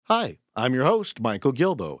Hi, I'm your host, Michael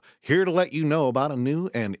Gilbo, here to let you know about a new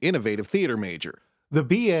and innovative theater major, the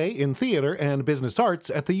BA in Theater and Business Arts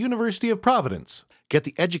at the University of Providence. Get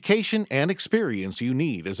the education and experience you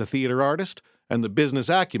need as a theater artist and the business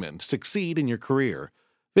acumen to succeed in your career.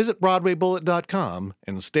 Visit BroadwayBullet.com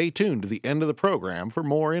and stay tuned to the end of the program for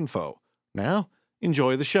more info. Now,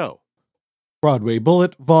 enjoy the show. Broadway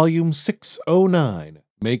Bullet, Volume 609,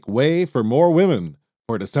 Make Way for More Women,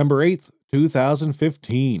 for December 8th,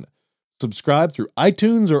 2015. Subscribe through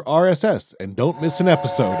iTunes or RSS and don't miss an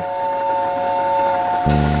episode.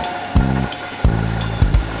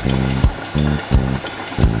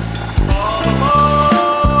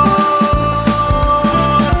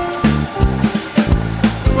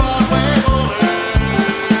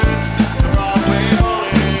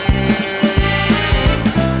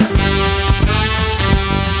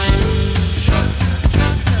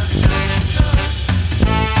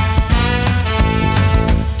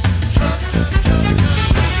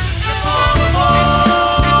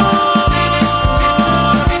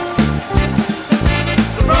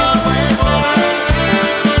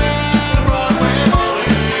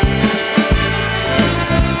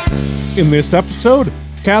 In this episode,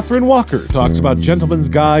 Catherine Walker talks about Gentleman's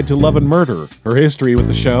Guide to Love and Murder, her history with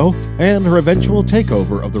the show, and her eventual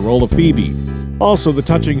takeover of the role of Phoebe. Also, the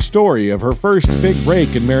touching story of her first big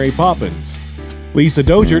break in Mary Poppins. Lisa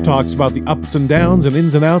Dozier talks about the ups and downs and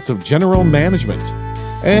ins and outs of general management.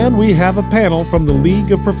 And we have a panel from the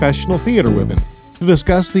League of Professional Theater Women to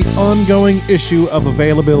discuss the ongoing issue of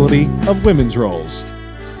availability of women's roles.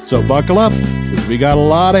 So buckle up, because we got a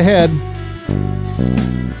lot ahead.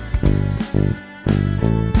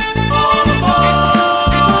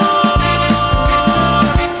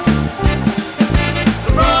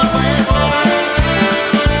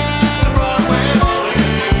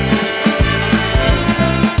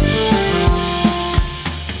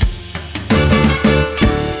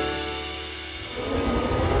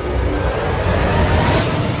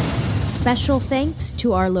 Special thanks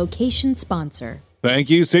to our location sponsor. Thank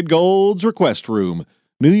you, Sid Gold's Request Room,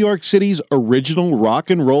 New York City's original rock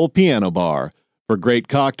and roll piano bar, for great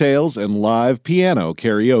cocktails and live piano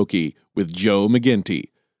karaoke with Joe McGinty.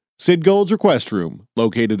 Sid Gold's Request Room,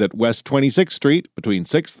 located at West 26th Street between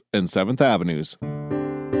 6th and 7th Avenues.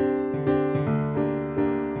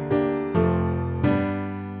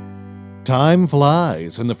 Time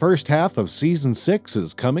flies, and the first half of Season 6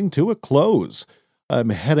 is coming to a close. I'm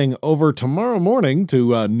heading over tomorrow morning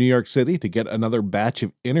to New York City to get another batch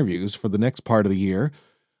of interviews for the next part of the year.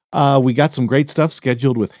 We got some great stuff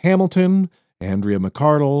scheduled with Hamilton, Andrea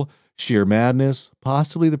McArdle, Sheer Madness,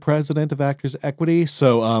 possibly the president of Actors Equity.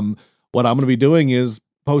 So what I'm going to be doing is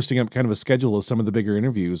posting up kind of a schedule of some of the bigger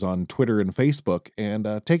interviews on Twitter and Facebook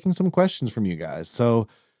and taking some questions from you guys. So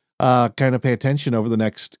kind of pay attention over the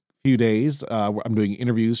next few days. I'm doing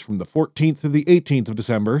interviews from the 14th to the 18th of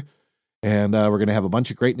December. And we're going to have a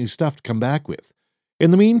bunch of great new stuff to come back with.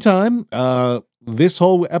 In the meantime, this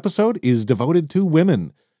whole episode is devoted to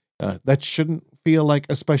women. That shouldn't feel like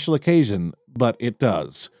a special occasion, but it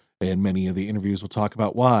does. And many of the interviews will talk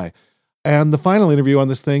about why. And the final interview on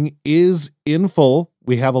this thing is in full.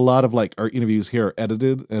 We have a lot of our interviews here are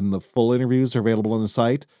edited and the full interviews are available on the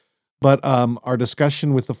site. But our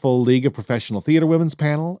discussion with the full League of Professional Theater Women's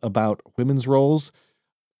panel about women's roles,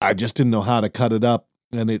 I just didn't know how to cut it up.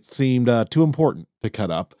 And it seemed too important to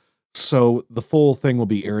cut up. So the full thing will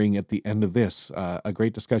be airing at the end of this. A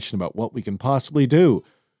great discussion about what we can possibly do.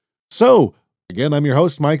 So, again, I'm your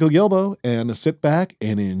host, Michael Gilbo, and sit back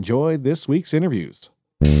and enjoy this week's interviews.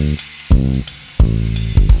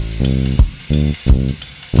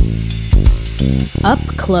 Up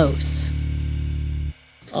close.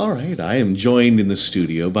 All right, I am joined in the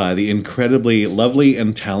studio by the incredibly lovely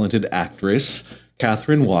and talented actress,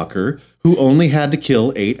 Catherine Walker, who only had to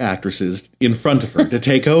kill 8 actresses in front of her to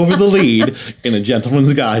take over the lead in A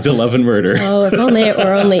Gentleman's Guide to Love and Murder. Oh, if only it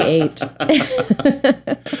were only 8.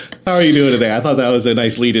 How are you doing today? I thought that was a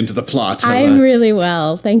nice lead into the plot. I'm really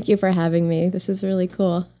well. Thank you for having me. This is really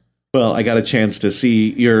cool. Well, I got a chance to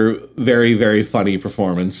see your very, very funny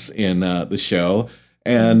performance in the show.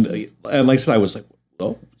 And like I said, I was like,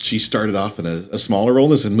 well, she started off in a smaller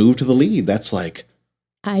role and moved to the lead. That's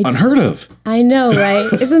unheard of. I know,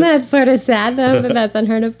 right? Isn't that sort of sad, though, that that's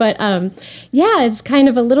unheard of? But, yeah, it's kind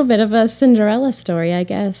of a little bit of a Cinderella story, I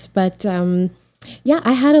guess. But, yeah,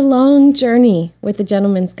 I had a long journey with The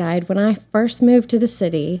Gentleman's Guide. When I first moved to the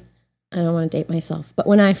city, I don't want to date myself, but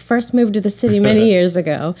when I first moved to the city many years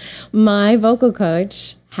ago, my vocal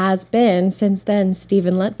coach has been, since then,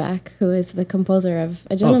 Stephen Letvak, who is the composer of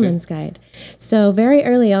A Gentleman's Guide. So very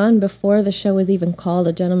early on, before the show was even called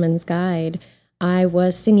A Gentleman's Guide, I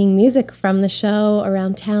was singing music from the show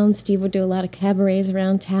around town. Steve would do a lot of cabarets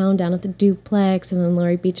around town, down at the Duplex and then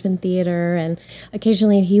Laurie Beachman Theater. And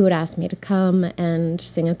occasionally he would ask me to come and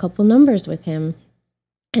sing a couple numbers with him.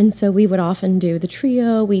 And so we would often do the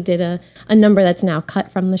trio. We did a number that's now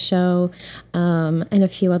cut from the show, and a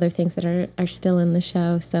few other things that are still in the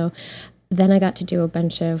show. So then I got to do a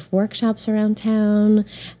bunch of workshops around town.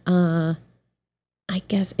 I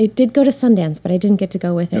guess it did go to Sundance, but I didn't get to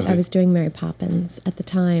go with it. Okay. I was doing Mary Poppins at the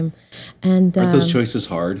time. And Aren't those choices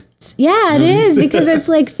hard? yeah, it is, because it's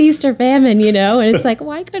like feast or famine, and it's like,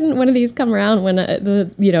 why couldn't one of these come around when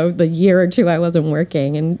the year or two I wasn't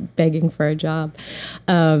working and begging for a job?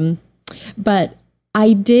 But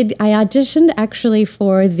I auditioned actually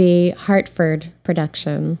for the Hartford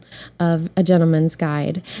production of A Gentleman's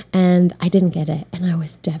Guide, and I didn't get it, and I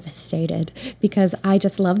was devastated because I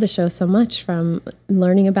just love the show so much, from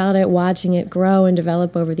learning about it, watching it grow and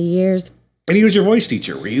develop over the years. And he was your voice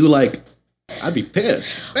teacher. Were you like, I'd be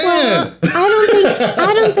pissed. Man. Well,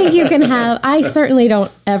 I don't think you can have. I certainly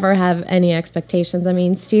don't ever have any expectations. I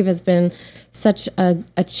mean, Steve has been such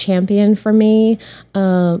a champion for me,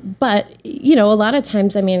 but a lot of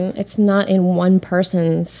times, I mean, it's not in one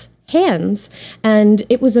person's hands, and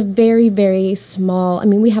it was a very, very small. I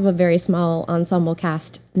mean, we have a very small ensemble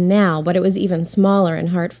cast now, but it was even smaller in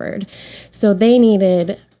Hartford, so they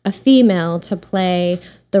needed a female to play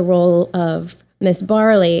the role of Miss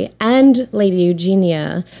Barley and Lady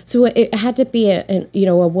Eugenia. So it had to be a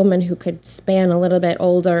woman who could span a little bit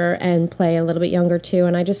older and play a little bit younger too.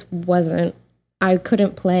 And I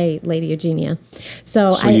couldn't play Lady Eugenia.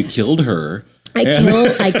 So you killed her.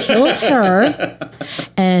 I killed her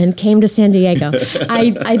and came to San Diego.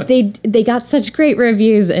 They got such great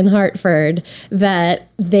reviews in Hartford that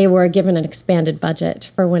they were given an expanded budget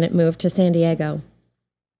for when it moved to San Diego.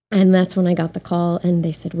 And that's when I got the call, and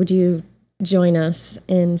they said, would you join us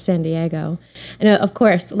in San Diego? And of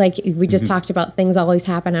course, like we just talked about, things always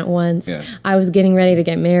happen at once. Yeah. I was getting ready to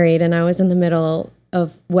get married, and I was in the middle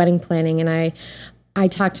of wedding planning, and I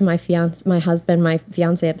talked to my husband, my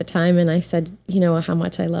fiance at the time, and I said, how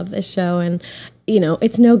much I love this show, and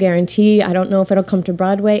it's no guarantee. I don't know if it'll come to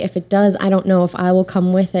Broadway. If it does, I don't know if I will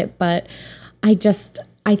come with it, but I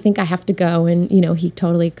think I have to go. And he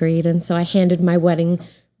totally agreed, and so I handed my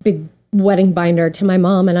big wedding binder to my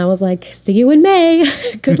mom, and I was like, see you in May.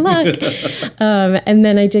 Good luck. And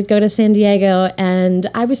then I did go to San Diego, and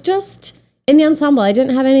I was just in the ensemble. I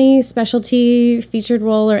didn't have any specialty featured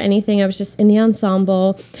role or anything. I was just in the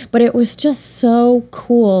ensemble, but it was just so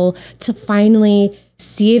cool to finally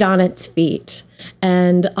see it on its feet,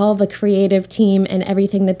 and all the creative team and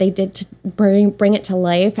everything that they did to bring it to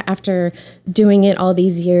life after doing it all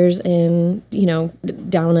these years down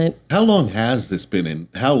at... How long has this been in?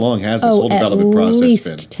 How long has this whole development process been? At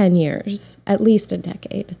least 10 years, at least a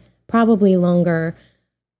decade, probably longer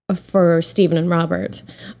for Stephen and Robert.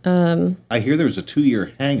 I hear there was a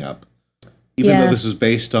 2-year hang-up, even though this is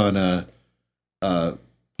based on a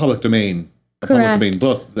public domain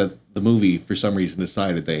book that the movie, for some reason,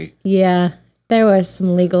 decided they... Yeah, there was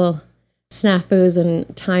some legal snafus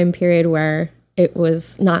and time period where it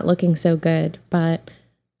was not looking so good, but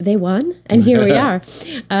they won, and here we are.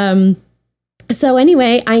 So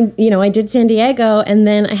anyway, I did San Diego, and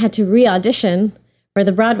then I had to re-audition for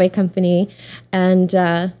the Broadway company, and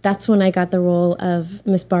that's when I got the role of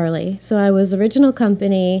Miss Barley. So I was original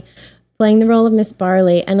company, playing the role of Miss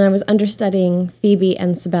Barley, and I was understudying Phoebe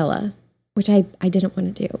and Sabella, which I didn't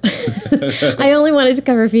want to do. I only wanted to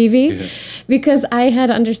cover Phoebe because I had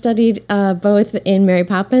understudied both in Mary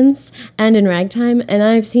Poppins and in Ragtime, and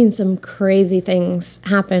I've seen some crazy things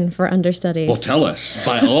happen for understudies. Well, tell us,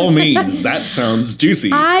 by all means. That sounds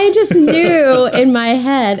juicy. I just knew in my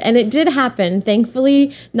head, and it did happen.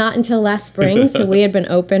 Thankfully, not until last spring, so we had been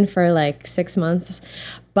open for like 6 months.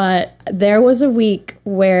 But there was a week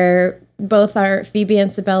where both our Phoebe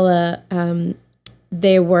and Sabella...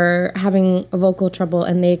 they were having vocal trouble,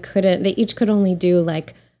 and they each could only do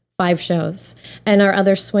like 5 shows. And our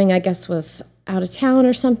other swing, I guess, was out of town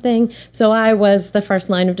or something. So I was the first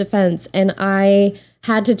line of defense, and I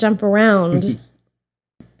had to jump around.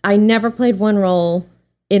 I never played one role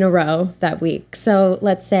in a row that week. So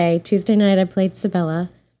let's say Tuesday night I played Sabella.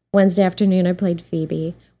 Wednesday afternoon I played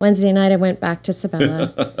Phoebe. Wednesday night I went back to Sabella.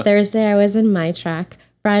 Thursday I was in my track.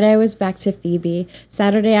 Friday I was back to Phoebe.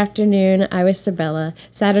 Saturday afternoon I was Sabella.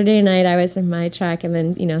 Saturday night I was in my track, and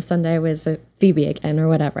then Sunday I was Phoebe again or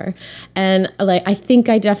whatever. And I think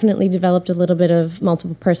I definitely developed a little bit of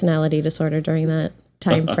multiple personality disorder during that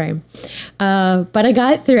time frame. But I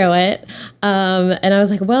got through it, and I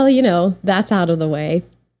was like, well, that's out of the way.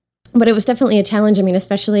 But it was definitely a challenge. I mean,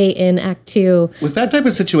 especially in Act Two. With that type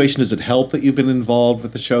of situation, does it help that you've been involved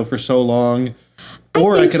with the show for so long?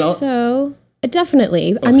 Or I think so.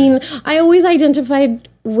 Definitely. I mean, I always identified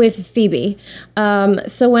with Phoebe.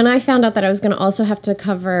 So when I found out that I was going to also have to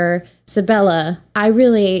cover Sabella, I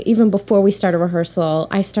really, even before we started rehearsal,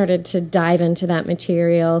 I started to dive into that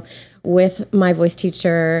material with my voice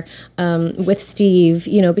teacher, with Steve,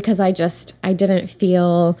 because I didn't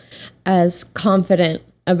feel as confident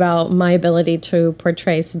about my ability to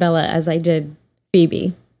portray Sabella as I did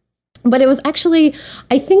Phoebe. But it was actually,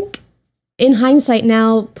 I think, in hindsight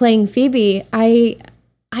now, playing Phoebe, I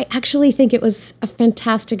actually think it was a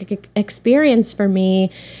fantastic experience for me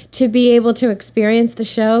to be able to experience the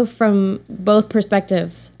show from both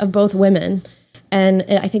perspectives of both women. And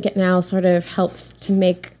I think it now sort of helps to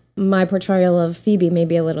make my portrayal of Phoebe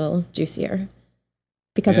maybe a little juicier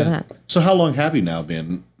because of that. So how long have you now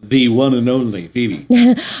been the one and only Phoebe?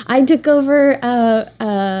 I took over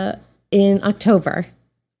in October.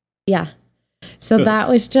 Yeah. So that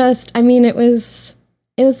was just, I mean, it was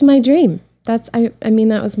my dream. That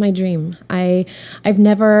was my dream. I've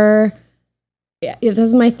never, this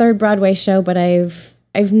is my third Broadway show, but I've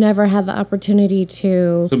never had the opportunity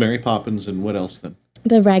to. So Mary Poppins and what else then?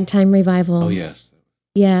 The Ragtime Revival. Oh, yes.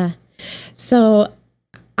 Yeah. So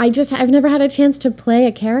I've never had a chance to play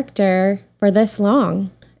a character for this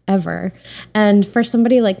long, ever. And for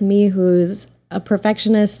somebody like me who's a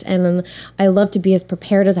perfectionist and I love to be as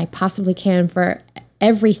prepared as I possibly can for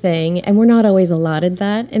everything, and we're not always allotted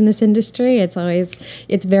that in this industry. It's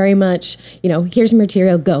very much, here's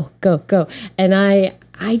material, go. And I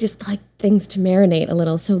just like things to marinate a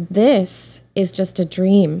little. So this is just a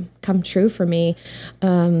dream come true for me,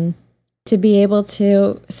 to be able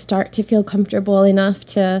to start to feel comfortable enough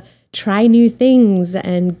to try new things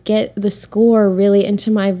and get the score really into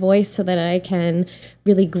my voice so that I can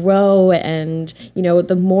really grow. And,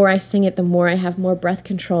 the more I sing it, the more I have more breath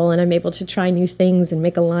control and I'm able to try new things and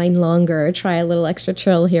make a line longer or try a little extra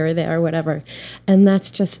trill here or there or whatever. And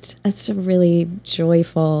that's a really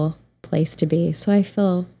joyful place to be. So I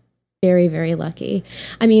feel very, very lucky.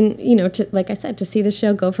 I mean, like I said, to see the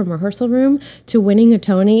show go from rehearsal room to winning a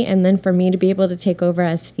Tony and then for me to be able to take over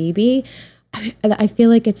as Phoebe, I feel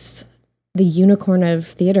like it's the unicorn of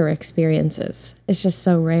theater experiences. It's just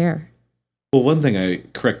so rare. Well, one thing,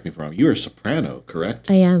 correct me if I'm wrong, you're a soprano,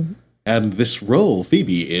 correct? I am. And this role,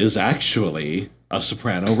 Phoebe, is actually a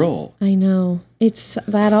soprano role. I know. It's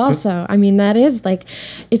that also. I mean, that is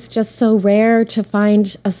it's just so rare to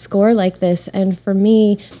find a score like this. And for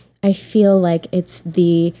me, I feel like it's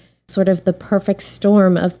the sort of the perfect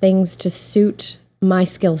storm of things to suit my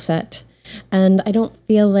skill set. And I don't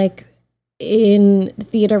feel like in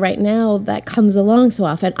theater right now that comes along so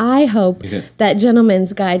often. I hope that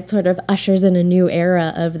Gentleman's Guide sort of ushers in a new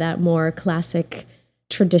era of that more classic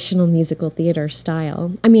traditional musical theater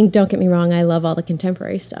style. I mean, don't get me wrong, I love all the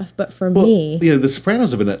contemporary stuff, but for me... Yeah, the Sopranos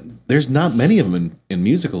have been... there's not many of them in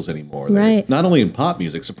musicals anymore. Right. Not only in pop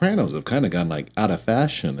music, Sopranos have kind of gone out of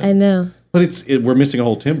fashion. I know. But we're missing a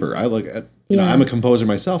whole timbre. I look at... I'm a composer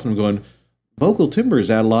myself, and I'm going... vocal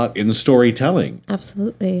timbres add a lot in storytelling.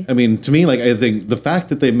 Absolutely. I mean, to me, I think the fact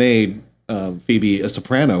that they made Phoebe a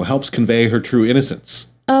soprano helps convey her true innocence.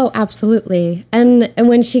 Oh, absolutely. And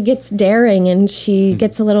when she gets daring and she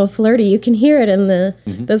gets a little flirty, you can hear it in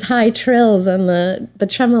those high trills and the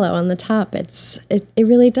tremolo on the top. It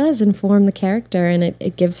really does inform the character, and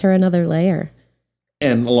it gives her another layer.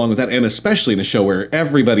 And along with that, and especially in a show where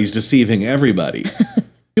everybody's deceiving everybody.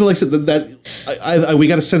 Like I said, we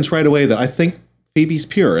got a sense right away that I think Phoebe's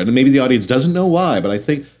pure, and maybe the audience doesn't know why, but I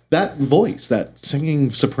think that voice, that singing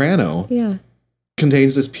soprano,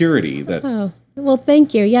 contains this purity. Oh, well,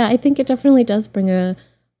 thank you. Yeah, I think it definitely does bring a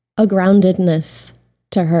groundedness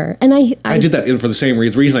to her, and I did that for the same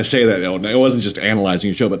reason I say that. It wasn't just analyzing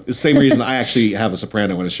your show, but the same reason I actually have a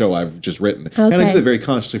soprano in a show I've just written, and I did it very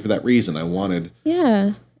consciously for that reason. I wanted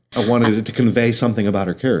it to convey something about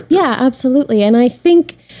her character. Yeah, absolutely. And I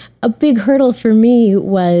think a big hurdle for me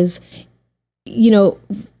was,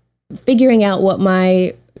 figuring out what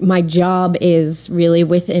my job is really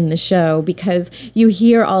within the show, because you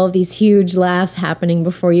hear all of these huge laughs happening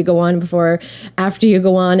before you go on, after you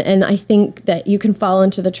go on. And I think that you can fall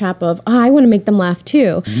into the trap of, I want to make them laugh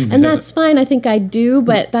too. And that's fine. I think I do,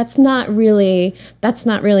 but that's not really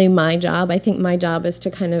my job. I think my job is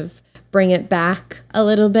to kind of bring it back a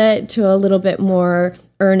little bit to a little bit more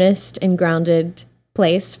earnest and grounded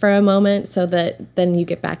place for a moment, so that then you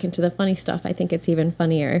get back into the funny stuff. I think it's even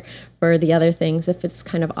funnier for the other things if it's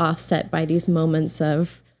kind of offset by these moments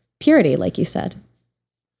of purity, like you said.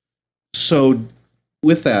 So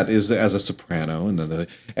with that is as a soprano,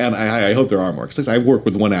 and I hope there are more, because I've worked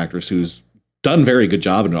with one actress who's done a very good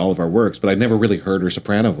job in all of our works, but I'd never really heard her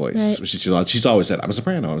soprano voice. Right. She's always said, I'm a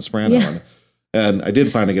soprano. Yeah. And I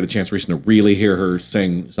did finally get a chance recently to really hear her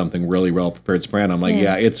sing something really well prepared soprano. I'm like,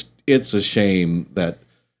 yeah, it's a shame that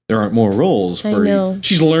there aren't more roles for you.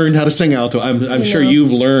 She's learned how to sing alto. I'm sure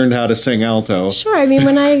you've learned how to sing alto. Sure. I mean,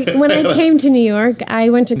 when I came to New York, I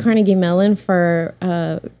went to Carnegie Mellon for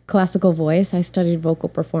classical voice. I studied vocal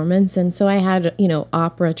performance, and so I had,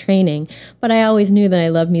 opera training. But I always knew that I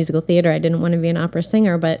loved musical theater. I didn't want to be an opera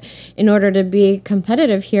singer. But in order to be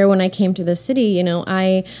competitive here, when I came to the city,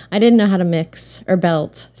 I didn't know how to mix or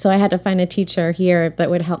belt. So I had to find a teacher here that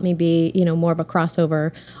would help me be, more of a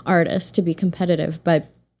crossover artist to be competitive. But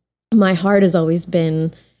my heart has always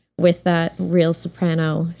been with that real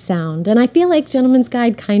soprano sound. And I feel like Gentleman's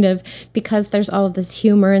Guide kind of, because there's all of this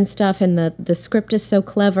humor and stuff and the script is so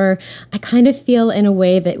clever, I kind of feel in a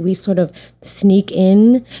way that we sort of sneak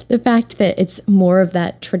in the fact that it's more of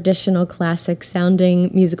that traditional classic sounding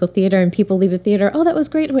musical theater, and people leave the theater, oh, that was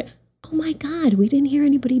great. Oh my God, we didn't hear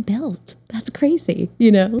anybody belt. That's crazy,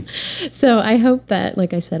 So I hope that,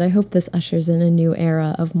 like I said, I hope this ushers in a new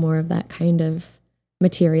era of more of that kind of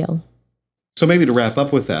material. So maybe to wrap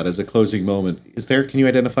up with that as a closing moment, can you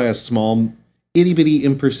identify a small, itty bitty,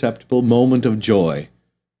 imperceptible moment of joy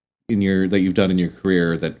that you've done in your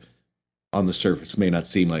career that on the surface may not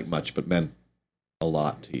seem like much, but meant a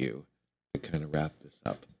lot to you? To kind of wrap this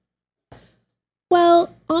up.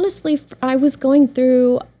 Well, honestly, I was going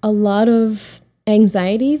through a lot of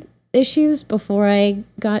anxiety issues before I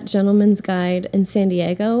got Gentleman's Guide in San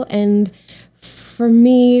Diego. And for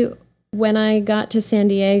me, when I got to San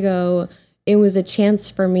Diego, it was a chance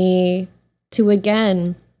for me to,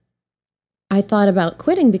 again, I thought about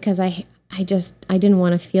quitting because I didn't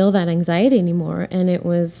want to feel that anxiety anymore. And it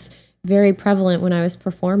was very prevalent when I was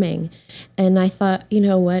performing. And I thought, you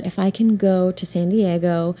know what, if I can go to San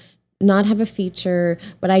Diego, not have a feature,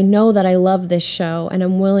 but I know that I love this show and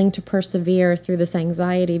I'm willing to persevere through this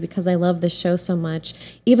anxiety because I love this show so much,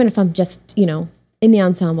 even if I'm just, in the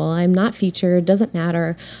ensemble, I'm not featured, doesn't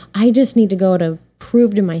matter. I just need to go to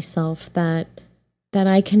prove to myself that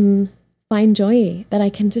I can find joy, that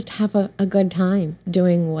I can just have a good time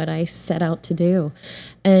doing what I set out to do.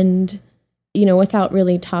 And, without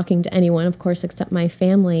really talking to anyone, of course, except my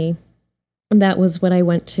family, that was what I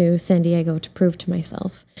went to San Diego to prove to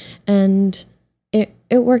myself. And it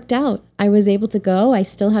worked out. I was able to go. I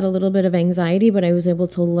still had a little bit of anxiety, but I was able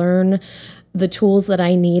to learn the tools that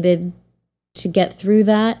I needed to get through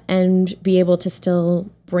that and be able to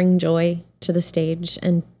still bring joy to the stage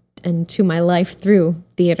and to my life through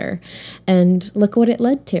theater. And look what it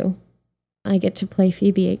led to. I get to play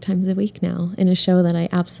Phoebe 8 times a week now in a show that I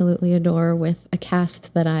absolutely adore with a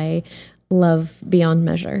cast that I love beyond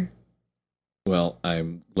measure. Well,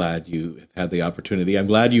 I'm glad you have had the opportunity. I'm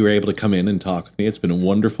glad you were able to come in and talk with me. It's been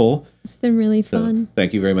wonderful. It's been really fun.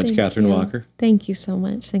 Thank you very much, Catherine Walker. Thank you so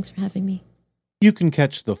much. Thanks for having me. You can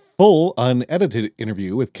catch the full unedited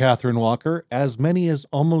interview with Catherine Walker, as many as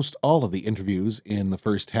almost all of the interviews in the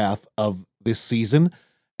first half of this season,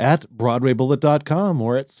 at BroadwayBullet.com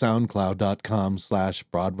or at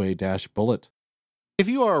SoundCloud.com/Broadway-Bullet. If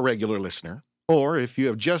you are a regular listener, or if you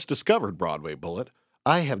have just discovered Broadway Bullet,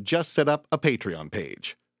 I have just set up a Patreon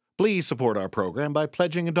page. Please support our program by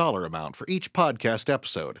pledging a dollar amount for each podcast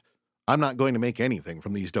episode. I'm not going to make anything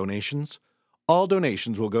from these donations. All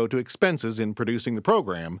donations will go to expenses in producing the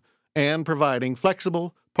program and providing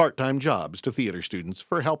flexible, part-time jobs to theater students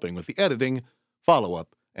for helping with the editing,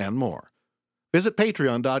 follow-up, and more. Visit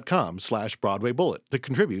patreon.com/BroadwayBullet to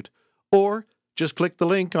contribute, or just click the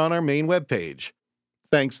link on our main webpage.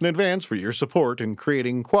 Thanks in advance for your support in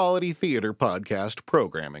creating quality theater podcast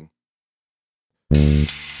programming.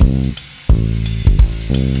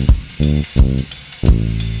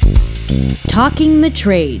 Talking the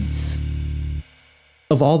Trades.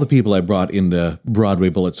 Of all the people I brought into Broadway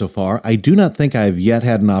Bullet so far, I do not think I've yet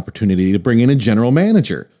had an opportunity to bring in a general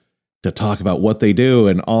manager to talk about what they do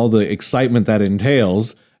and all the excitement that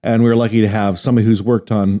entails. And we're lucky to have somebody who's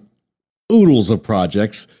worked on oodles of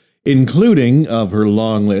projects, including, of her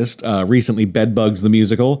long list, recently Bedbugs the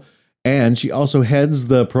Musical. And she also heads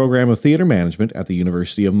the program of theater management at the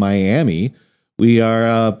University of Miami.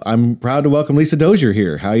 I'm proud to welcome Lisa Dozier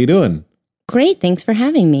here. How are you doing? Great. Thanks for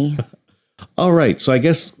having me. All right. So I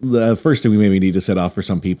guess the first thing we maybe need to set off for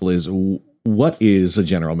some people is, what is a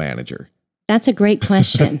general manager? That's a great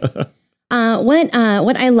question. What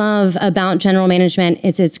I love about general management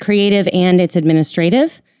is it's creative and it's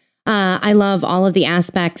administrative. I love all of the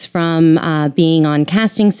aspects from being on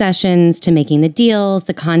casting sessions to making the deals,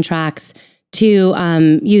 the contracts,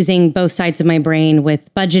 to using both sides of my brain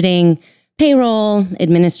with budgeting, payroll,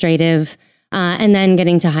 administrative, and then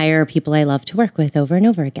getting to hire people I love to work with over and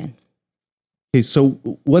over again. Okay, so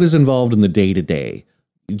what is involved in the day-to-day?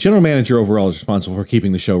 General manager overall is responsible for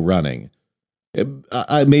keeping the show running.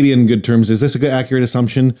 Maybe in good terms, is this a good, accurate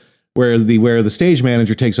assumption where the stage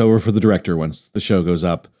manager takes over for the director once the show goes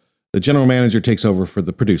up? The general manager takes over for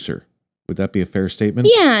the producer. Would that be a fair statement?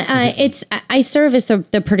 Yeah, I serve as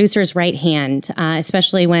the producer's right hand,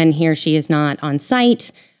 especially when he or she is not on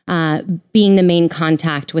site, being the main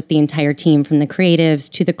contact with the entire team, from the creatives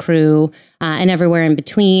to the crew and everywhere in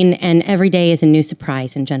between. And every day is a new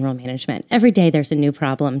surprise in general management. Every day there's a new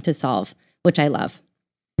problem to solve, which I love.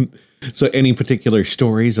 So any particular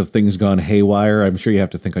stories of things gone haywire? I'm sure you have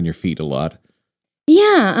to think on your feet a lot.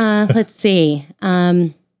 Yeah, let's see.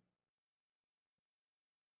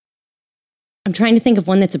 I'm trying to think of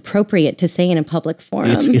one that's appropriate to say in a public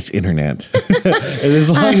forum. It's internet. And as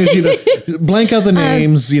long as blank out the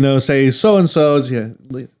names, say so-and-so. Yeah.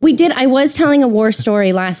 I was telling a war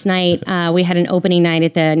story last night. We had an opening night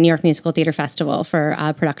at the New York Musical Theater Festival for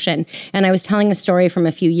production. And I was telling a story from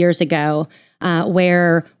a few years ago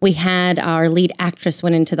where we had our lead actress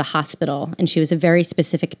went into the hospital, and she was a very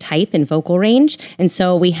specific type and vocal range. And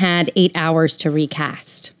so we had 8 hours to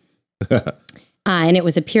recast. And it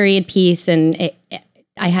was a period piece, and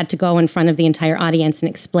I had to go in front of the entire audience and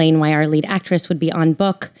explain why our lead actress would be on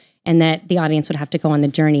book and that the audience would have to go on the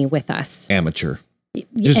journey with us. Amateur.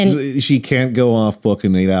 She can't go off book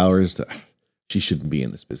in 8 hours. She shouldn't be in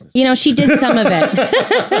this business. She did some of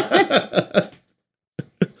it.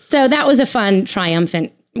 So that was a fun,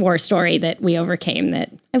 triumphant war story that we overcame that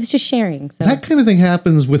I was just sharing. So that kind of thing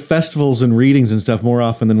happens with festivals and readings and stuff more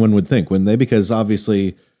often than one would think, wouldn't they? Because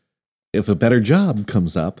obviously, if a better job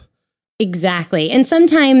comes up. Exactly. And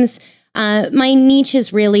sometimes my niche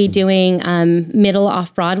is really doing middle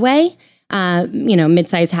off-Broadway,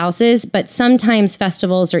 mid-size houses, but sometimes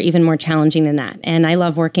festivals are even more challenging than that. And I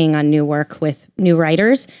love working on new work with new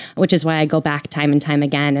writers, which is why I go back time and time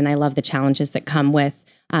again. And I love the challenges that come with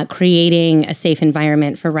creating a safe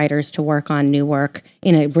environment for writers to work on new work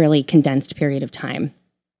in a really condensed period of time.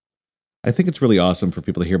 I think it's really awesome for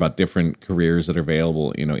people to hear about different careers that are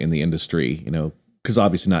available, in the industry, because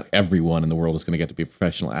obviously not everyone in the world is going to get to be a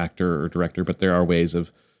professional actor or director, but there are ways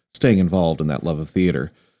of staying involved in that love of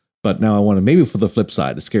theater. But now I want to, maybe for the flip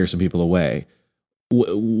side, to scare some people away.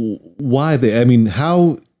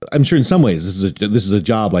 How, I'm sure in some ways this is a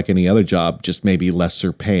job like any other job, just maybe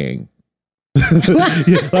lesser paying.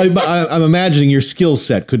 I'm imagining your skill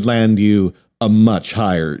set could land you a much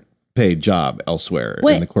higher paid job elsewhere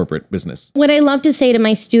in the corporate business. What I love to say to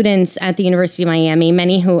my students at the University of Miami,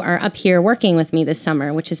 many who are up here working with me this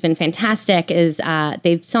summer, which has been fantastic, is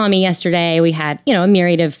they saw me yesterday. We had, a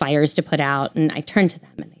myriad of fires to put out. And I turned to them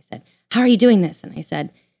and they said, "How are you doing this?" And I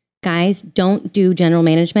said, "Guys, don't do general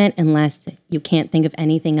management unless you can't think of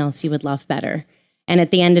anything else you would love better." And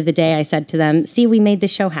at the end of the day, I said to them, "See, we made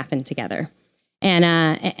this show happen together."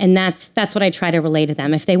 And that's what I try to relay to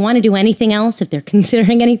them. If they want to do anything else, if they're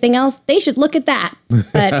considering anything else, they should look at that.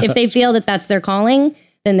 But if they feel that that's their calling,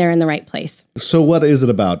 then they're in the right place. So what is it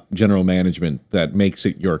about general management that makes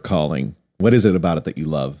it your calling? What is it about it that you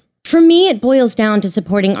love? For me, it boils down to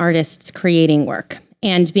supporting artists creating work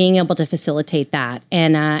and being able to facilitate that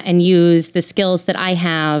and use the skills that I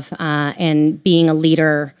have and being a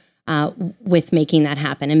leader with making that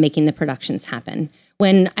happen and making the productions happen.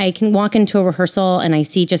 When I can walk into a rehearsal and I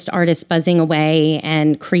see just artists buzzing away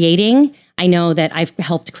and creating, I know that I've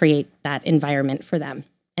helped create that environment for them.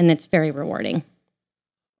 And it's very rewarding.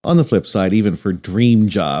 On the flip side, even for dream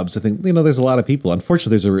jobs, I think, there's a lot of people.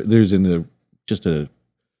 Unfortunately, there's a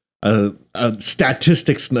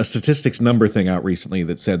statistics number thing out recently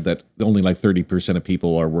that said that only like 30% of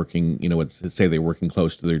people are working, say they're working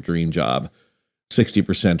close to their dream job.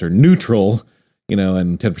 60% are neutral,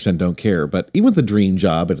 and 10% don't care. But even with the dream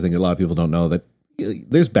job, I think a lot of people don't know that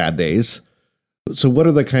there's bad days. So what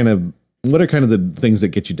are kind of the things that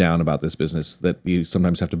get you down about this business that you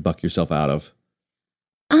sometimes have to buck yourself out of?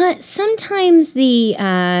 Sometimes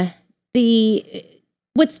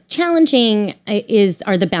what's challenging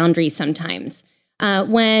are the boundaries sometimes.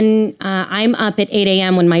 When I'm up at 8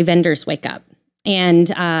 a.m. when my vendors wake up and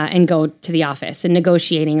go to the office and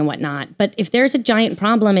negotiating and whatnot. But if there's a giant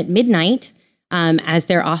problem at midnight, as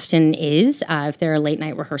there often is, if there are late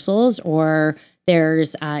night rehearsals or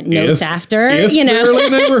there's notes after, if there are late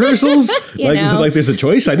night rehearsals, like there's a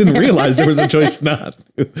choice. I didn't realize there was a choice not.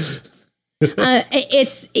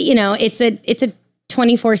 It's a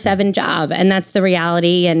 24/7 job, and that's the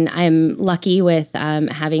reality. And I'm lucky with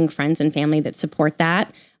having friends and family that support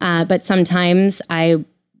that. But sometimes I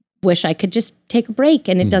wish I could just take a break,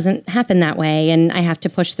 and it doesn't happen that way, and I have to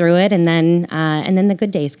push through it, and then the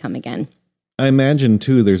good days come again. I imagine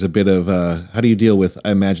too, there's a bit of how do you deal with?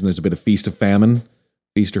 I imagine there's a bit of feast or famine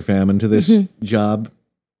to this job.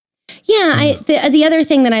 Yeah, the other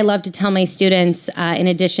thing that I love to tell my students, in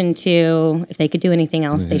addition to if they could do anything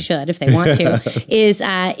else, they should if they want to, is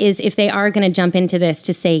if they are going to jump into this,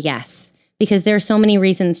 to say yes, because there are so many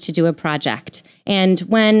reasons to do a project. And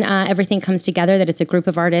when everything comes together, that it's a group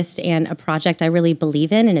of artists and a project I really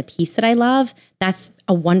believe in and a piece that I love, that's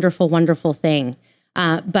a wonderful, wonderful thing.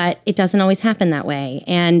 But it doesn't always happen that way.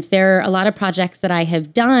 And there are a lot of projects that I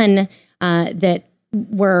have done that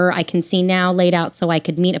where I can see now laid out so I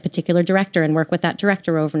could meet a particular director and work with that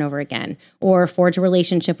director over and over again, or forge a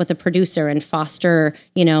relationship with a producer and foster,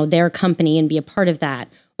 their company and be a part of that,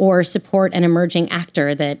 or support an emerging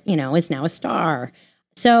actor that, is now a star.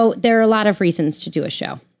 So there are a lot of reasons to do a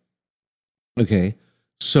show. Okay.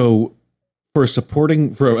 So for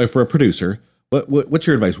a producer, what's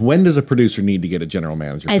your advice? When does a producer need to get a general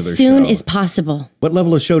manager for their show? As soon as possible. What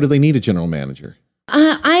level of show do they need a general manager?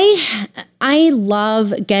 I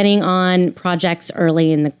love getting on projects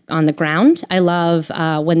early on the ground. I love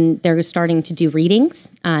when they're starting to do readings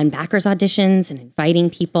and backers auditions and inviting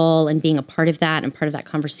people and being a part of that and part of that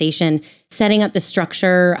conversation, setting up the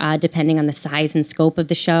structure depending on the size and scope of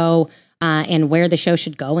the show and where the show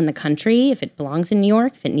should go in the country, if it belongs in New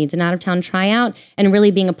York, if it needs an out-of-town tryout, and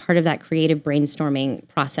really being a part of that creative brainstorming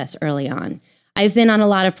process early on. I've been on a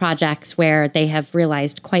lot of projects where they have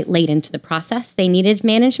realized quite late into the process they needed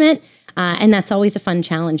management, and that's always a fun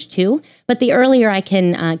challenge too. But the earlier I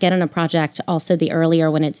can get on a project, also the earlier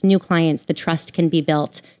when it's new clients, the trust can be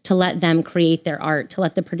built to let them create their art, to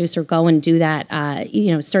let the producer go and do that,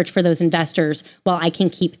 search for those investors while I can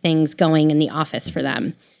keep things going in the office for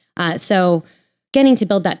them. So getting to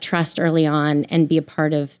build that trust early on and be a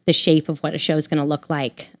part of the shape of what a show is going to look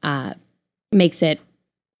like makes it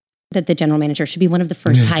that the general manager should be one of the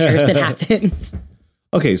first hires that happens.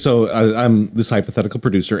 Okay, so I'm this hypothetical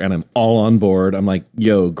producer, and I'm all on board. I'm like,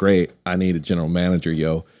 yo, great. I need a general manager,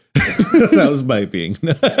 yo. That was my being.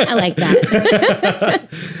 I like that.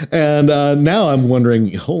 And now I'm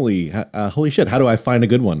wondering, holy shit, how do I find a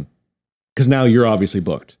good one? Because now you're obviously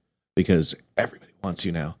booked because everybody wants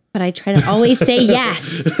you now. But I try to always say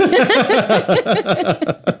yes.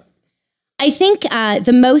 I think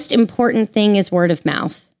the most important thing is word of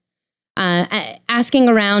mouth. Asking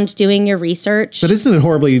around, doing your research. But isn't it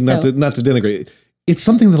horribly, not to denigrate, it's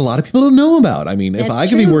something that a lot of people don't know about. I mean, if I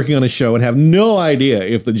could be working on a show and have no idea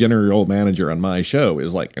if the general manager on my show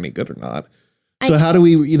is like any good or not. So how do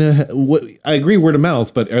we, I agree word of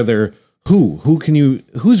mouth, but are there,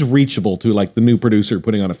 who's reachable to like the new producer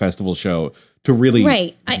putting on a festival show to really.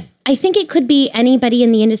 Right. I think it could be anybody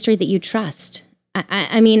in the industry that you trust.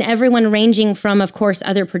 I mean, everyone ranging from, of course,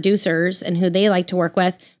 other producers and who they like to work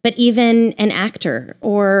with, but even an actor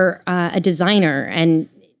or a designer. And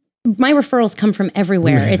my referrals come from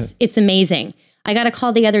everywhere. It's amazing. I got a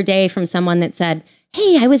call the other day from someone that said,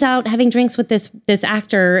 hey, I was out having drinks with this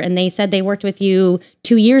actor, and they said they worked with you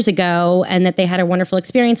 2 years ago and that they had a wonderful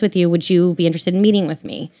experience with you. Would you be interested in meeting with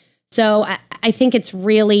me? So I think it's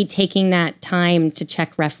really taking that time to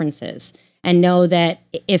check references and know that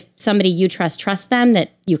if somebody you trust them, that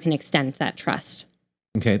you can extend that trust.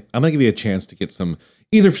 Okay. I'm going to give you a chance to get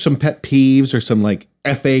either some pet peeves or some like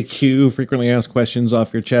FAQ, frequently asked questions,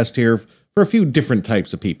 off your chest here for a few different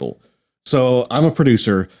types of people. So I'm a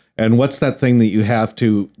producer, and what's that thing that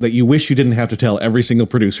you wish you didn't have to tell every single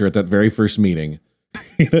producer at that very first meeting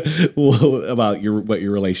about what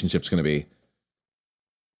your relationship's going to be?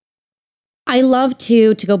 I love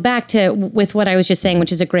to go back to with what I was just saying,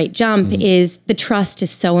 which is a great jump, is the trust is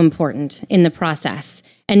so important in the process.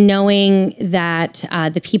 And knowing that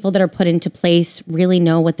the people that are put into place really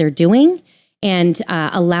know what they're doing and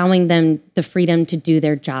allowing them the freedom to do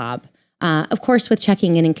their job. Of course, with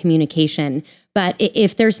checking in and communication. But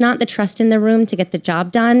if there's not the trust in the room to get the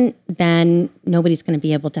job done, then nobody's going to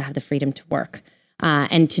be able to have the freedom to work.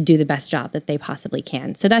 And to do the best job that they possibly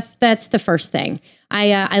can. So that's the first thing.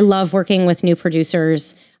 I love working with new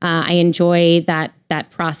producers. I enjoy that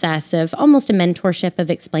process of almost a mentorship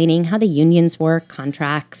of explaining how the unions work,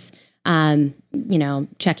 contracts,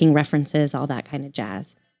 checking references, all that kind of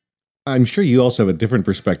jazz. I'm sure you also have a different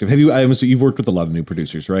perspective. You've worked with a lot of new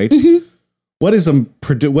producers, right? Mm-hmm. What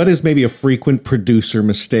is maybe a frequent producer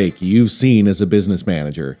mistake you've seen as a business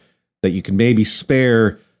manager that you can maybe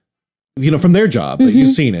spare from their job that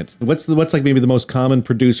you've seen it. What's like maybe the most common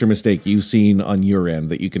producer mistake you've seen on your end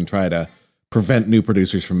that you can try to prevent new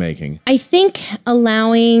producers from making? I think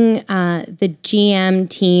allowing the GM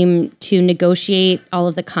team to negotiate all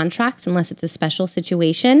of the contracts, unless it's a special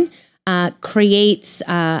situation, creates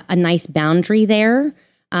a nice boundary there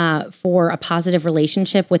for a positive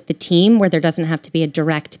relationship with the team where there doesn't have to be a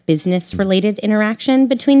direct business-related interaction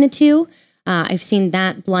between the two. I've seen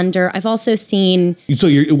that blunder. I've also seen... So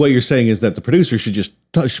what you're saying is that the producer should just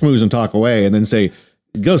schmooze and talk away and then say,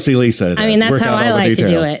 go see Lisa. I mean, that's how I like to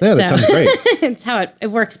do it. Yeah, that sounds great. It's how it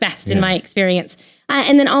works best in my experience.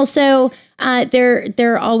 And then also, there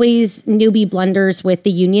are always newbie blunders with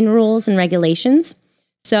the union rules and regulations.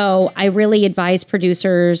 So I really advise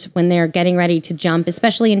producers when they're getting ready to jump,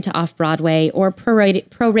 especially into off-Broadway or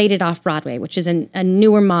prorated off-Broadway, which is a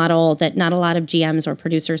newer model that not a lot of GMs or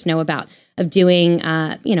producers know about, of doing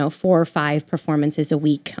 4 or 5 performances a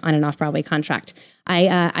week on an off-Broadway contract.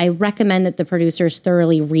 I recommend that the producers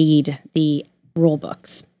thoroughly read the rule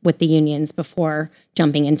books with the unions before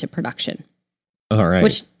jumping into production. All right.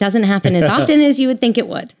 Which doesn't happen as often as you would think it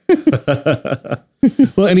would.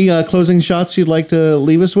 Well, any closing shots you'd like to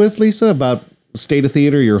leave us with, Lisa, about state of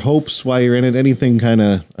theater, your hopes, why you're in it, anything kind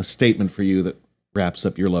of a statement for you that wraps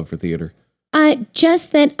up your love for theater?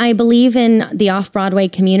 Just that I believe in the off-Broadway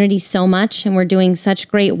community so much, and we're doing such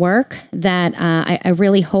great work that I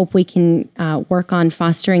really hope we can work on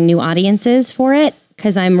fostering new audiences for it,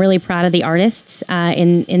 because I'm really proud of the artists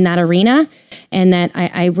in that arena, and that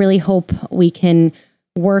I really hope we can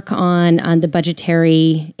work on the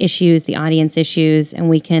budgetary issues, the audience issues, and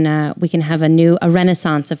we can have a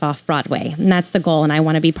renaissance of off-Broadway, and that's the goal, and I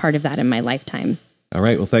want to be part of that in my lifetime. All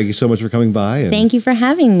right. Well, thank you so much for coming by. And, thank you for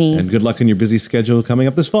having me. And good luck in your busy schedule coming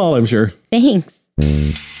up this fall, I'm sure. Thanks.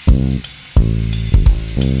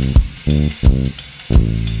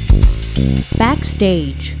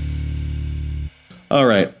 Backstage. All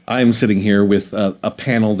right. I'm sitting here with a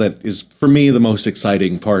panel that is, for me, the most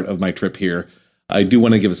exciting part of my trip here. I do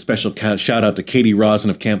want to give a special shout out to Katie Rosin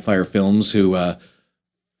of Campfire Films, who,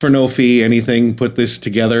 for no fee, anything, put this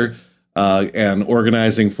together. And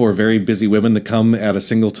organizing 4 very busy women to come at a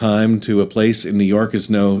single time to a place in New York is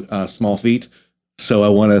no small feat. So I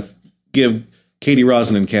want to give Katie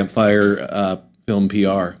Rosin and Campfire Film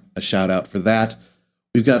PR a shout out for that.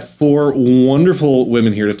 We've got 4 wonderful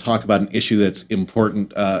women here to talk about an issue that's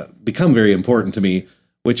important, become very important to me,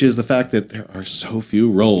 which is the fact that there are so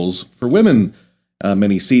few roles for women.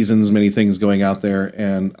 Many seasons, many things going out there.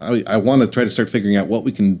 And I want to try to start figuring out what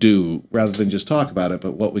we can do rather than just talk about it,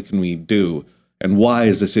 but what we can do and why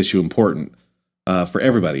is this issue important for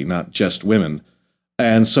everybody, not just women.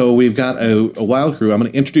 And so we've got a wild crew. I'm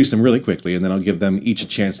going to introduce them really quickly, and then I'll give them each a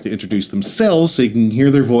chance to introduce themselves so you can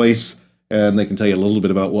hear their voice and they can tell you a little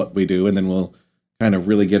bit about what we do. And then we'll kind of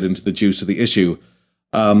really get into the juice of the issue.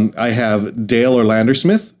 I have Dale Orlander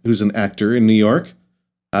Smith, who's an actor in New York.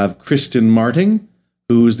 I have Kristen Marting,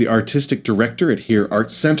 who's the artistic director at Here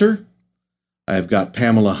Arts Center. I've got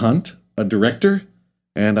Pamela Hunt, a director,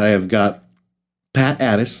 and I have got Pat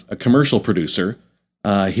Addis, a commercial producer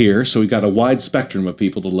here. So we've got a wide spectrum of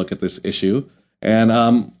people to look at this issue.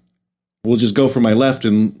 And we'll just go from my left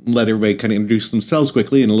and let everybody kind of introduce themselves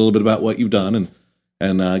quickly and a little bit about what you've done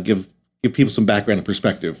and give people some background and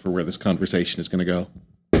perspective for where this conversation is going to go.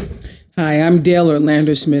 Hi, I'm Dale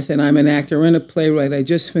Orlander Smith, and I'm an actor and a playwright. I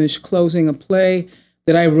just finished closing a play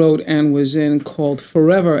that I wrote and was in called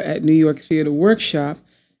Forever at New York Theater Workshop.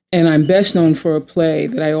 And I'm best known for a play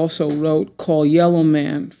that I also wrote called Yellow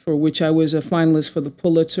Man, for which I was a finalist for the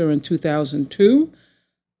Pulitzer in 2002.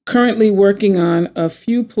 Currently working on a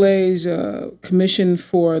few plays commissioned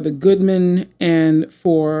for the Goodman and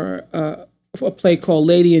for a play called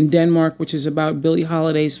Lady in Denmark, which is about Billie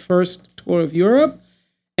Holiday's first tour of Europe.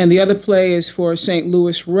 And the other play is for St.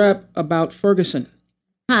 Louis Rep about Ferguson.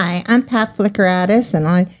 Hi, I'm Pat Flicker-Addis, and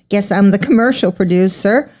I guess I'm the commercial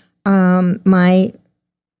producer. My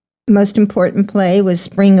most important play was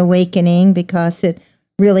Spring Awakening because it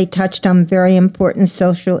really touched on very important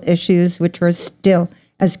social issues, which are still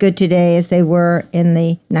as good today as they were in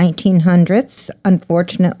the 1900s,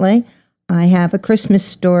 unfortunately. I have A Christmas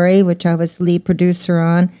Story, which I was lead producer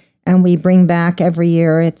on, and we bring back every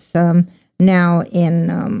year. It's now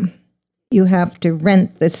in, you have to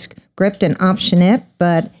rent the script and option it,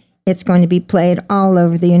 but it's going to be played all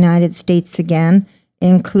over the United States again,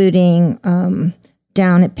 including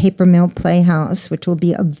down at Paper Mill Playhouse, which will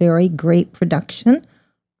be a very great production.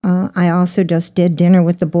 I also just did Dinner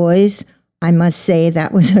with the Boys. I must say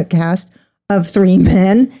that was a cast of 3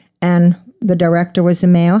 men, and the director was a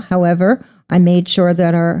male. However, I made sure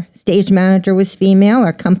that our stage manager was female,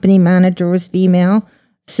 our company manager was female.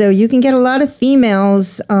 So you can get a lot of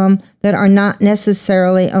females that are not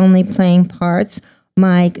necessarily only playing parts.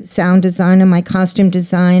 My sound designer, my costume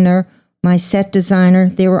designer, my set designer,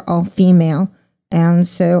 they were all female. And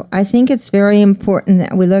so I think it's very important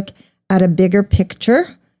that we look at a bigger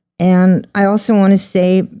picture. And I also want to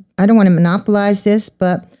say, I don't want to monopolize this,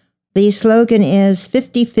 but the slogan is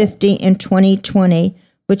 50-50 in 2020,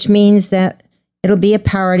 which means that it'll be a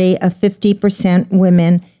parity of 50%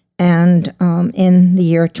 women and in the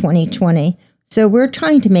year 2020. So we're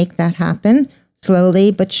trying to make that happen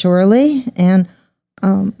slowly but surely. And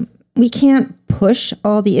we can't push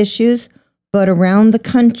all the issues, but around the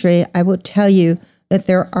country, I will tell you that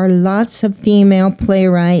there are lots of female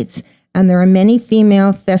playwrights, and there are many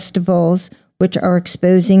female festivals which are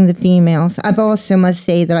exposing the females. I've also must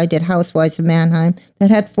say that I did Housewives of Mannheim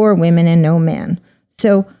that had 4 women and no men.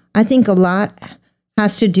 So I think a lot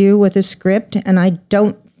has to do with the script, and I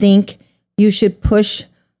don't think you should push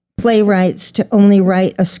playwrights to only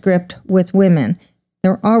write a script with women.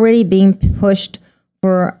 They're already being pushed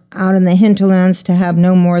for out in the hinterlands to have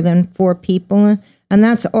no more than 4 people, and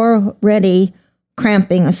that's already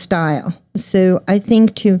cramping a style. So I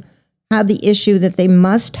think to have the issue that they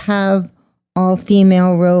must have all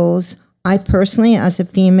female roles, I personally, as a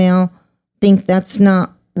female, think that's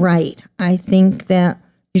not right. I think that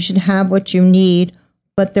you should have what you need,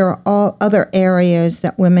 but there are all other areas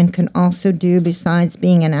that women can also do besides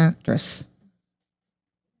being an actress.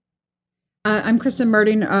 I'm Kristen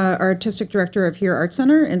Marding, Artistic Director of Here Art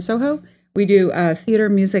Center in Soho. We do theater,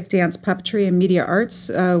 music, dance, puppetry, and media arts.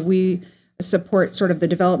 We support sort of the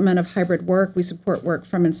development of hybrid work. We support work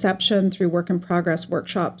from inception through work in progress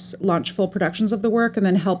workshops, launch full productions of the work, and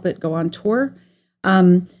then help it go on tour.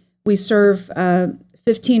 We serve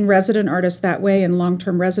 15 resident artists that way in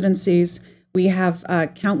long-term residencies. We have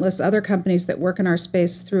countless other companies that work in our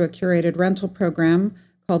space through a curated rental program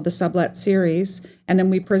called the Sublet Series. And then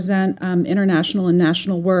we present international and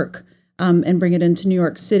national work and bring it into New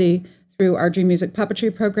York City through our Dream Music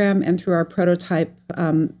Puppetry program and through our Prototype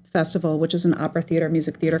Festival, which is an opera theater,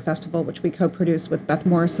 music theater festival, which we co-produce with Beth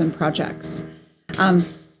Morrison Projects. I'm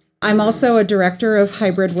also a director of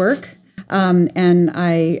hybrid work, and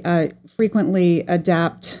I frequently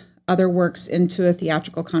adapt other works into a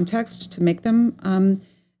theatrical context to make them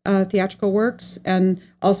theatrical works, and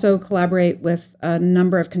also collaborate with a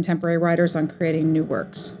number of contemporary writers on creating new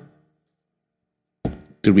works.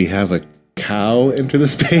 Did we have a cow enter the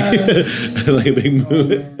space? Like a big move?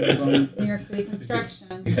 New York City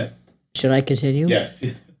construction. Yeah. Should I continue? Yes.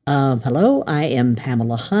 Hello, I am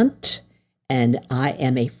Pamela Hunt, and I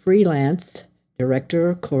am a freelance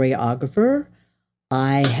director, choreographer.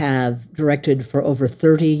 I have directed for over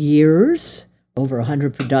 30 years, over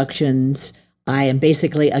 100 productions. I am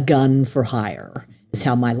basically a gun for hire, is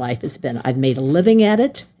how my life has been. I've made a living at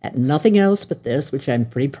it, at nothing else but this, which I'm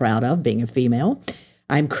pretty proud of, being a female.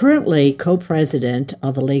 I'm currently co-president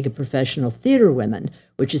of the League of Professional Theater Women,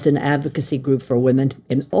 which is an advocacy group for women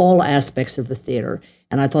in all aspects of the theater.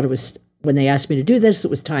 And I thought it was, when they asked me to do this,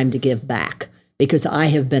 it was time to give back, because I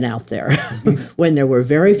have been out there when there were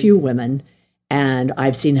very few women, and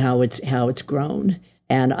I've seen how it's grown.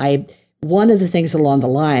 And one of the things along the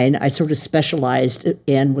line I sort of specialized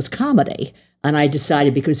in was comedy. And I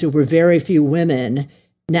decided, because there were very few women,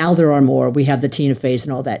 now there are more. We have the Tina Feys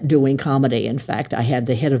and all that doing comedy. In fact, I had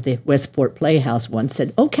the head of the Westport Playhouse once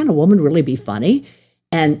said, "Oh, can a woman really be funny?"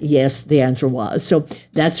 And yes, the answer was. So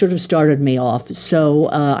that sort of started me off. So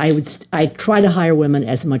I try to hire women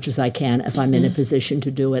as much as I can if I'm in a position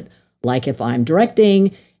to do it. Like if I'm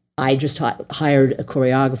directing, I just hired a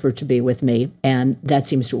choreographer to be with me, and that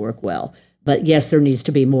seems to work well. But yes, there needs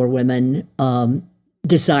to be more women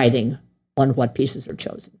deciding on what pieces are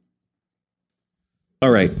chosen.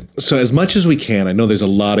 All right. So as much as we can, I know there's a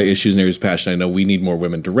lot of issues in areas of passion. I know we need more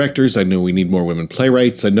women directors. I know we need more women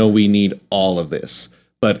playwrights. I know we need all of this.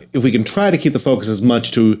 But if we can try to keep the focus as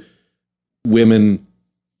much to women,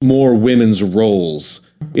 more women's roles.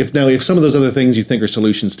 If some of those other things you think are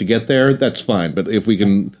solutions to get there, that's fine. But if we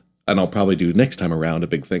can, and I'll probably do next time around a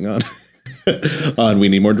big thing on we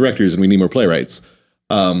need more directors and we need more playwrights.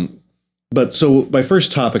 But so my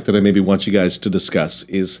first topic that I maybe want you guys to discuss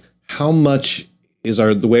is how much is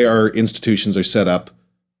the way our institutions are set up,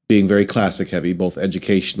 being very classic heavy, both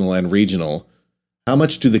educational and regional. How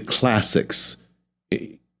much do the classics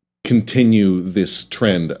continue this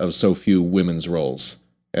trend of so few women's roles?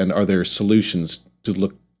 And are there solutions to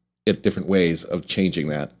look at different ways of changing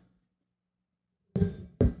that?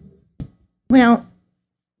 Well,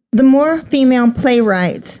 the more female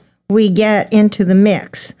playwrights we get into the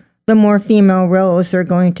mix, the more female roles are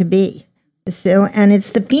going to be. So, and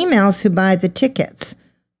it's the females who buy the tickets,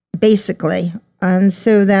 basically. And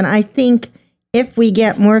so then I think if we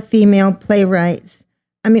get more female playwrights,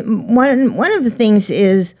 I mean, one of the things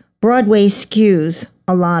is Broadway skews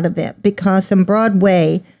a lot of it, because in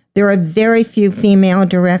Broadway, there are very few female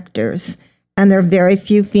directors and there are very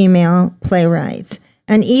few female playwrights.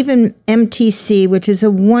 And even MTC, which is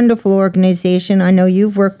a wonderful organization, I know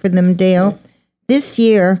you've worked for them, Dale, this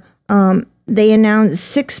year they announced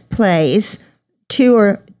 6 plays, 2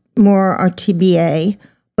 or more are TBA,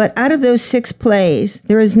 but out of those 6 plays,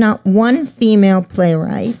 there is not one female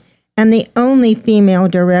playwright, and the only female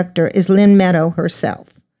director is Lynn Meadow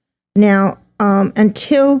herself. Now,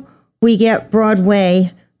 until we get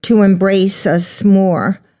Broadway to embrace us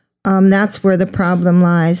more, that's where the problem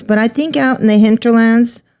lies. But I think out in the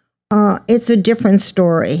hinterlands, it's a different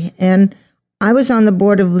story. And I was on the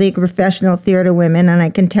board of League of Professional Theater Women, and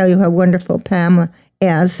I can tell you how wonderful Pamela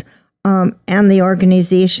is, and the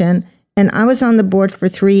organization. And I was on the board for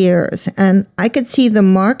 3 years, and I could see the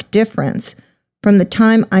marked difference from the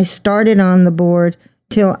time I started on the board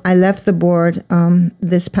till I left the board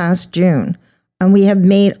this past June. And we have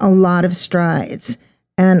made a lot of strides.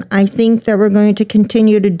 And I think that we're going to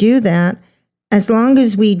continue to do that as long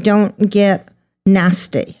as we don't get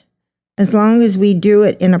nasty. As long as we do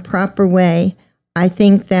it in a proper way, I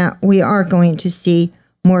think that we are going to see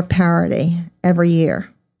more parity every year.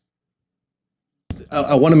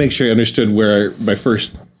 I want to make sure I understood where my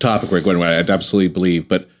first topic we're going to, I absolutely believe,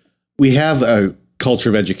 but we have a culture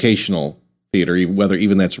of educational theater, whether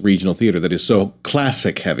even that's regional theater, that is so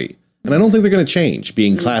classic heavy. And I don't think they're going to change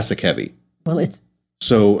being classic heavy. Well, it's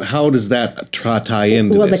so how does that tie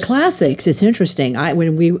into well, this? the classics, it's interesting. I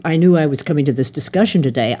knew I was coming to this discussion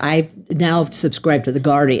today. I now subscribe to The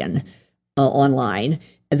Guardian online,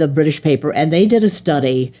 the British paper, and they did a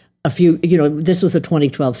study this was a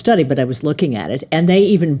 2012 study, but I was looking at it, and they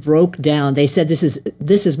even broke down, they said this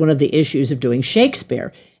is one of the issues of doing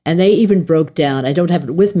Shakespeare. And they even broke down, I don't have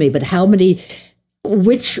it with me, but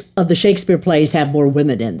which of the Shakespeare plays have more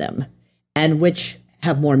women in them and which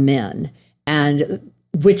have more men, and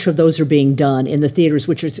which of those are being done in the theaters,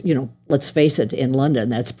 which is, let's face it, in London,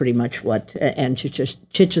 that's pretty much and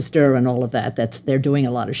Chichester and all of that, they're doing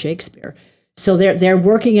a lot of Shakespeare. So they're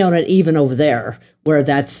working on it even over there, where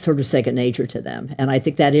that's sort of second nature to them. And I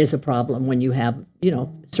think that is a problem when you have,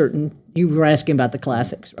 you were asking about the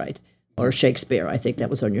classics, right? Or Shakespeare, I think that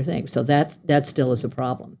was on your thing. So that still is a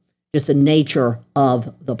problem, just the nature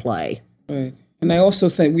of the play. Right. And I also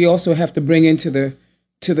think we also have to bring into the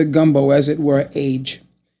gumbo, as it were, age.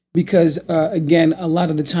 Because, again, a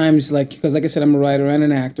lot of the times, because like I said, I'm a writer and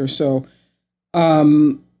an actor, so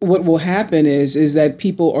what will happen is that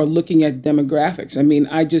people are looking at demographics. I mean,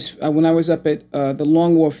 when I was up at the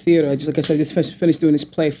Long Wharf Theater, I just finished doing this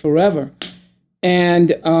play, Forever. And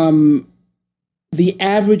the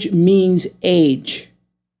average means age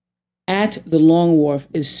at the Long Wharf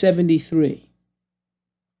is 73.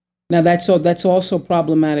 Now, that's also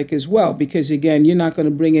problematic as well, because, again, you're not going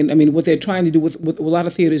to bring in, what they're trying to do, what a lot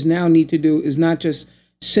of theaters now need to do is not just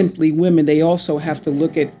simply women. They also have to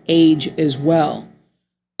look at age as well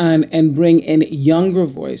and bring in younger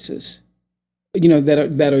voices,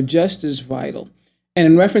 that are just as vital. And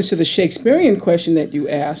in reference to the Shakespearean question that you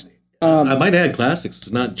asked. I might add classics.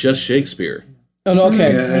 It's not just Shakespeare. Oh, no,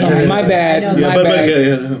 okay. Yeah. My bad.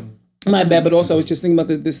 Yeah, My bad. But also, I was just thinking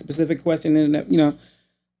about this specific question, and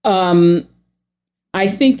I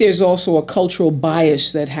think there's also a cultural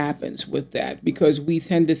bias that happens with that, because we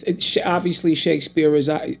tend to obviously Shakespeare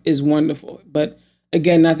is wonderful, but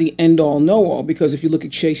again, not the end all, know all, because if you look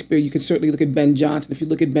at Shakespeare, you can certainly look at Ben Jonson. If you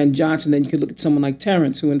look at Ben Jonson, then you can look at someone like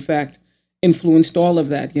Terence, who in fact influenced all of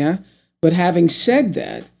that. Yeah. But having said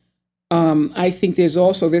that, I think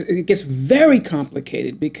it gets very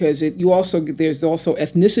complicated, because there's also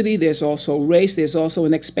ethnicity, there's also race, there's also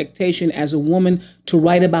an expectation as a woman to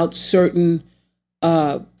write about certain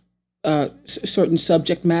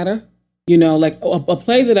subject matter. Like a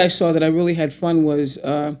play that I saw that I really had fun was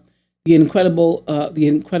The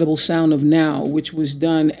Incredible Sound of Now, which was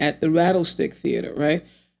done at the Rattlestick Theater, right?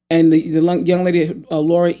 And the young lady,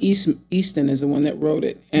 Laura Easton, is the one that wrote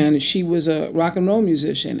it. And she was a rock and roll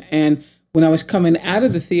musician. And when I was coming out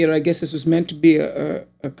of the theater, I guess this was meant to be a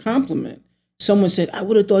compliment. Someone said, I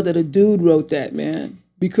would have thought that a dude wrote that, man,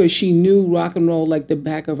 because she knew rock and roll like the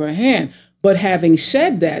back of her hand. But having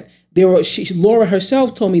said that, Laura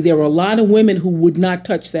herself told me there were a lot of women who would not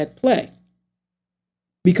touch that play,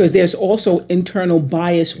 because there's also internal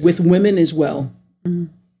bias with women as well. Mm-hmm.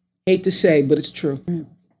 Hate to say, but it's true.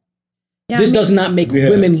 Yeah, this does not make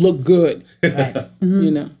women look good. Right.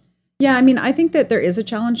 Yeah, I mean, I think that there is a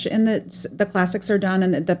challenge in that the classics are done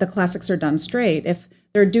and that the classics are done straight. If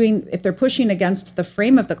they're pushing against the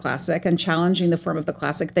frame of the classic and challenging the form of the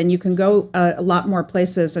classic, then you can go a lot more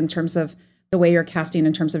places in terms of the way you're casting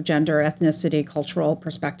in terms of gender, ethnicity, cultural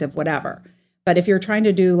perspective, whatever. But if you're trying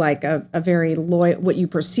to do like a very loyal, what you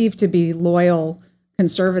perceive to be loyal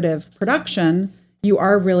conservative production, you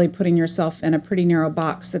are really putting yourself in a pretty narrow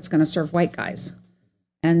box that's going to serve white guys.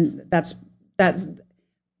 And that's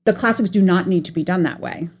the classics do not need to be done that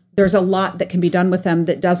way. There's a lot that can be done with them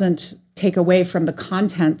that doesn't take away from the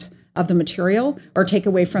content of the material or take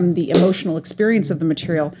away from the emotional experience of the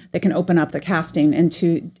material that can open up the casting and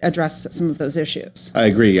to address some of those issues. I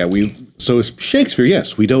agree. Yeah, so Shakespeare,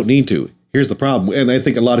 yes, we don't need to. Here's the problem, and I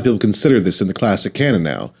think a lot of people consider this in the classic canon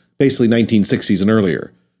now, basically 1960s and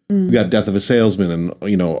earlier. We got Death of a Salesman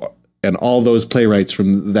and all those playwrights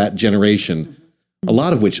from that generation, a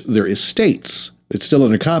lot of which their estates, it's still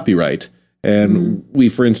under copyright. And we,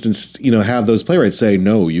 for instance, have those playwrights say,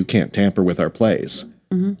 no, you can't tamper with our plays.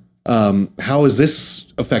 How is this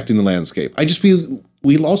affecting the landscape? I just feel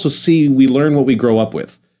we learn what we grow up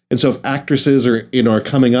with. And so if actresses are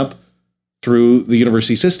coming up through the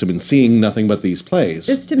university system and seeing nothing but these plays.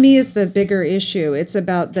 This to me is the bigger issue. It's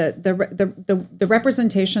about the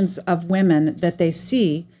representations of women that they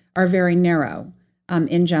see are very narrow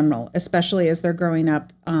in general, especially as they're growing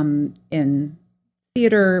up in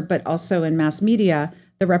theater, but also in mass media.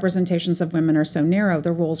 The representations of women are so narrow,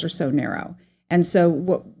 the roles are so narrow. And so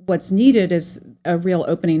what's needed is a real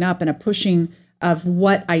opening up and a pushing of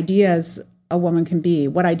what ideas a woman can be,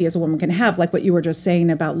 what ideas a woman can have, like what you were just saying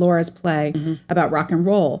about Laura's play about rock and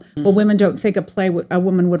roll. Well, women don't think a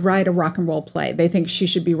woman would write a rock and roll play. They think she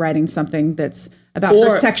should be writing something that's about her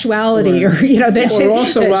sexuality, or rock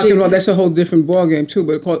and roll. That's a whole different ballgame too.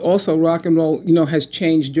 But also rock and roll, has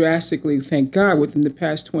changed drastically, thank God, within the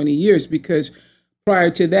past 20 years. Because prior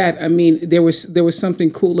to that, I mean, there was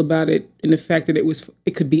something cool about it in the fact that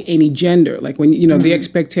it could be any gender. Like when the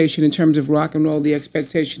expectation in terms of rock and roll, the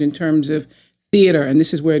expectation in terms of theater, and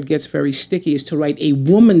this is where it gets very sticky, is to write a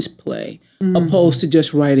woman's play opposed to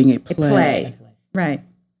just writing a play. Right.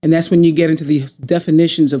 And that's when you get into the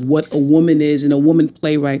definitions of what a woman is and a woman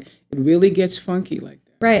playwright. It really gets funky like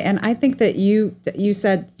that. Right. And I think that you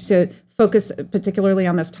said to focus particularly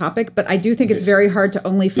on this topic, but I do think it's very hard to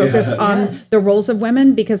only focus on the roles of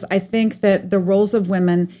women, because I think that the roles of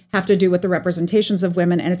women have to do with the representations of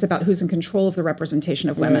women, and it's about who's in control of the representation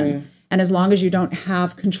of women. Right. And as long as you don't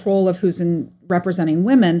have control of who's representing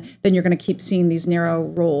women, then you're going to keep seeing these narrow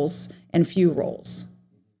roles and few roles,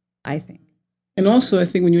 I think. And also, I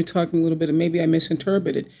think when you're talking a little bit, and maybe I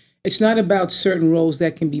misinterpreted, it's not about certain roles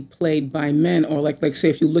that can be played by men, or like say,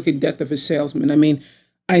 if you look at Death of a Salesman, I mean,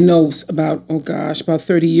 I know about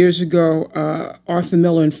 30 years ago, Arthur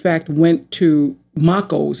Miller, in fact, went to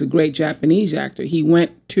Mako, who's a great Japanese actor. He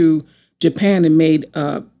went to Japan and made,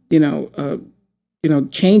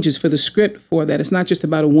 changes for the script for that. It's not just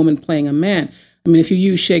about a woman playing a man. I mean, if you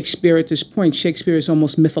use Shakespeare at this point, Shakespeare is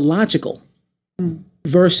almost mythological,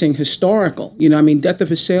 versing historical. Death of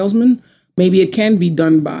a Salesman, maybe it can be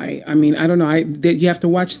done by, I don't know. You have to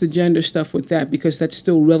watch the gender stuff with that, because that's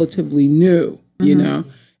still relatively new,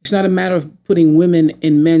 It's not a matter of putting women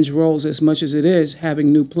in men's roles as much as it is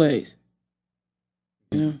having new plays.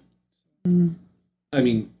 Well,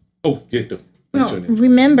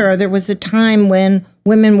 remember, there was a time when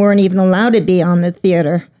women weren't even allowed to be on the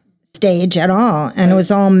theater stage at all, and it was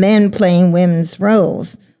all men playing women's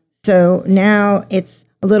roles. So now it's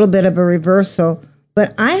a little bit of a reversal.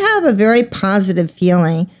 But I have a very positive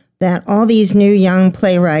feeling that all these new young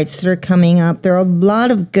playwrights that are coming up, there are a lot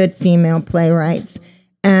of good female playwrights,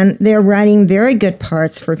 and they're writing very good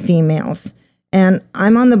parts for females. And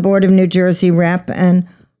I'm on the board of New Jersey Rep, and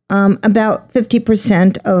about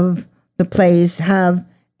 50% of the plays have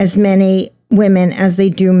as many women as they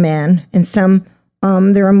do men, and some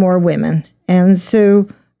there are more women. And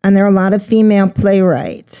there are a lot of female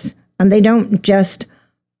playwrights, and they don't just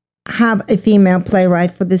have a female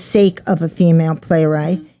playwright for the sake of a female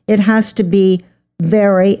playwright. It has to be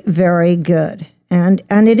very, very good, and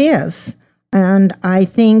it is. And I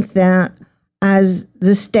think that as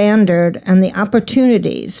the standard and the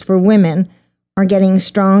opportunities for women are getting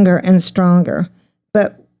stronger and stronger,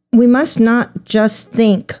 but we must not just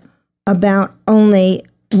think about only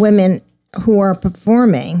women who are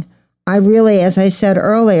performing. As I said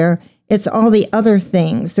earlier, it's all the other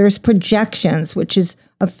things. There's projections, which is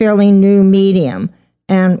a fairly new medium,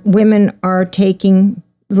 and women are taking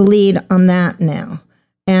the lead on that now.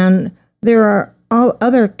 And there are all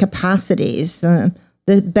other capacities. The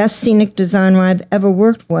best scenic designer I've ever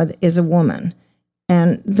worked with is a woman.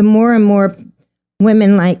 And the more and more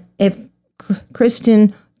women, like if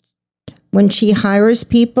Kristen, when she hires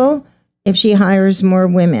people, if she hires more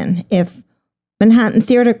women, if Manhattan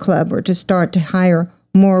Theater Club were to start to hire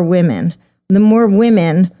more women, the more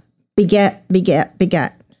women beget.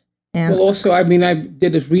 And Well, also, I mean, I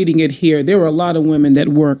did a reading it here. There were a lot of women that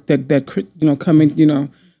work that come in.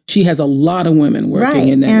 She has a lot of women working Right,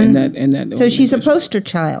 in that. and in that. so she's a poster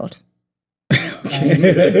child.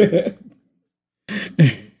 Okay.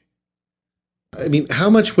 I mean, how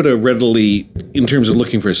much would a readily, in terms of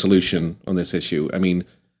looking for a solution on this issue, I mean,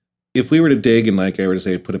 if we were to dig and like I were to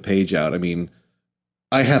say, put a page out, I mean,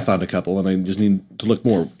 I have found a couple and I just need to look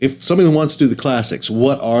more. If somebody wants to do the classics,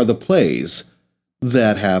 what are the plays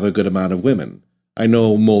that have a good amount of women? I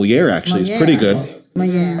know Moliere actually is pretty good.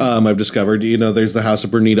 I've discovered, there's the House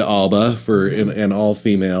of Bernita Alba for an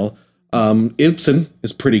all-female. Ibsen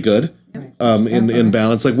is pretty good in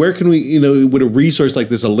balance. Like, where can we, would a resource like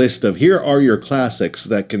this, a list of here are your classics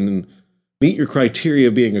that can meet your criteria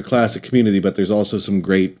of being a classic community, but there's also some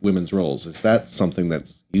great women's roles. Is that something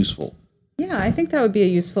that's useful? Yeah, I think that would be a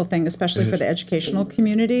useful thing, especially for the educational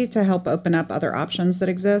community, to help open up other options that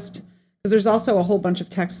exist. Because there's also a whole bunch of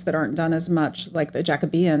texts that aren't done as much, like the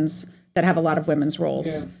Jacobeans, that have a lot of women's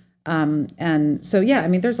roles. Yeah. And so, I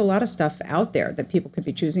mean, there's a lot of stuff out there that people could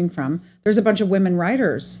be choosing from. There's a bunch of women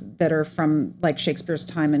writers that are from like Shakespeare's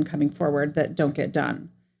time and coming forward that don't get done.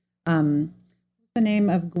 The name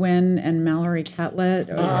of Gwen and Mallory Catlett.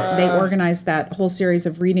 They organized that whole series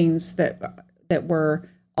of readings that were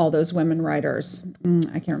all those women writers.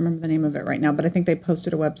 I can't remember the name of it right now, but I think they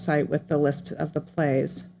posted a website with the list of the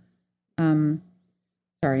plays.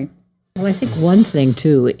 Sorry. Well, I think one thing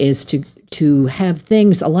too is to have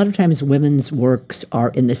things. A lot of times, women's works are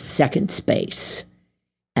in the second space,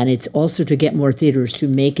 and it's also to get more theaters to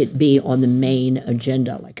make it be on the main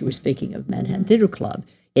agenda. Like you were speaking of Manhattan Theater Club,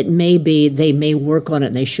 it may be they may work on it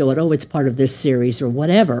and they show it. Oh, it's part of this series or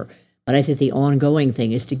whatever. But I think the ongoing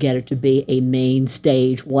thing is to get it to be a main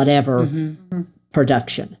stage, whatever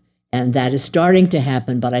production, and that is starting to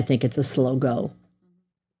happen. But I think it's a slow go.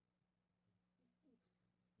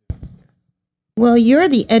 Well, you're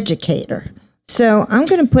the educator, so I'm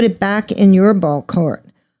going to put it back in your ball court.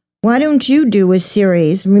 Why don't you do a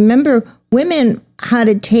series? Remember, women had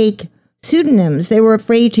to take pseudonyms. They were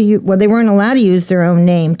afraid to use, they weren't allowed to use their own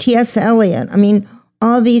name. T.S. Eliot. I mean,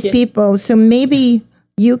 all these people. So maybe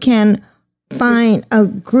you can find a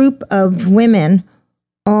group of women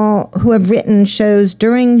all who have written shows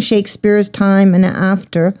during Shakespeare's time and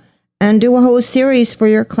after, and do a whole series for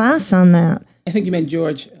your class on that. I think you meant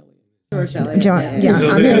George. George Eliot.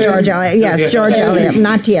 I mean George Eliot. Yes, George Eliot,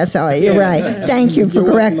 not T.S. Eliot. You're right. Thank you for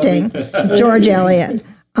correcting. George Eliot.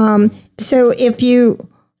 So if you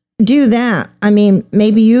do that, I mean,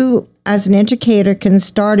 maybe you as an educator can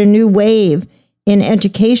start a new wave in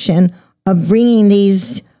education of bringing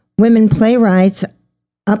these women playwrights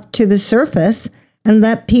up to the surface and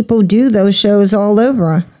let people do those shows all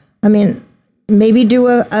over. I mean, maybe do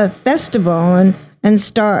a festival and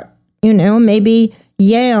start, maybe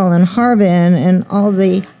Yale and Harvard and all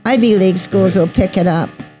the Ivy League schools will pick it up.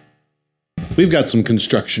 We've got some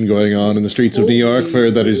construction going on in the streets of New York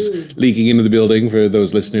that is leaking into the building. For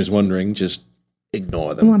those listeners wondering, just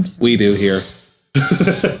ignore them. We do here.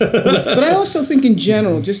 But I also think in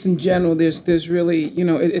general, there's really,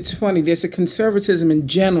 it's funny. There's a conservatism in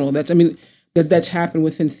general that's happened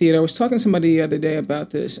within theater. I was talking to somebody the other day about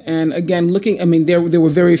this, and again, there were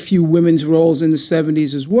very few women's roles in the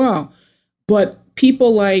 70s as well, but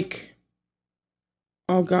people like,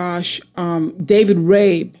 David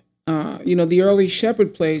Rabe, the early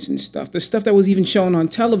Shepard plays and stuff, the stuff that was even shown on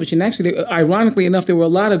television. Actually, ironically enough, there were a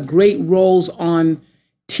lot of great roles on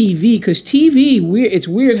TV, because TV, it's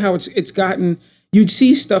weird how it's gotten, you'd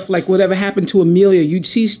see stuff like Whatever Happened to Amelia, you'd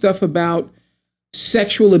see stuff about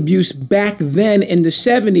sexual abuse back then in the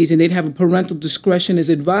 70s, and they'd have a parental discretion is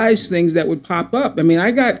advised things that would pop up. I mean,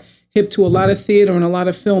 I got hip to a lot of theater and a lot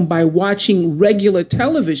of film by watching regular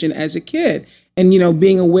television as a kid, and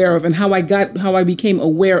being aware of, and how I became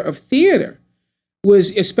aware of theater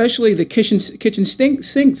was especially the kitchen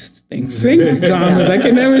sinks dramas. I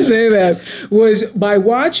can never say that. Was by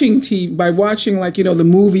watching TV, like the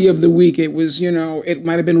movie of the week. It was it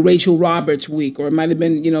might have been Rachel Roberts week, or it might have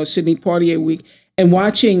been Sidney Poitier week, and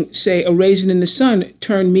watching, say, A Raisin in the Sun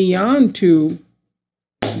turned me on to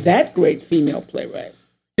that great female playwright.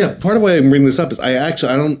 Yeah, part of why I'm bringing this up is I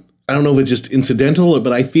don't know if it's just incidental,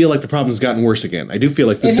 but I feel like the problem's gotten worse again. I do feel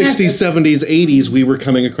like the 60s, 70s, 80s, we were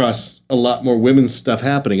coming across a lot more women's stuff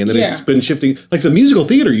happening, and then it's been shifting. Like the musical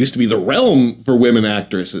theater used to be the realm for women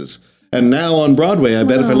actresses, And now on Broadway, I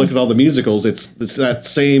bet if I look at all the musicals, it's that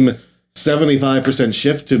same 75%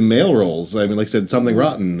 shift to male roles. I mean, like I said, Something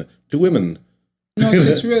Rotten to women. No,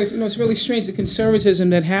 it's really strange. The conservatism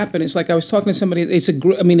that happened. It's like I was talking to somebody.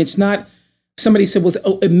 It's not. Somebody said,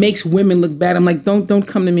 "Well, it makes women look bad." I'm like, don't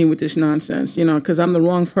come to me with this nonsense, because I'm the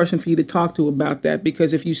wrong person for you to talk to about that.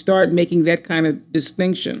 Because if you start making that kind of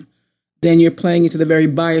distinction, then you're playing into the very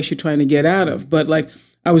bias you're trying to get out of. But like,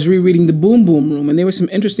 I was rereading The Boom Boom Room, and there were some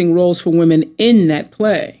interesting roles for women in that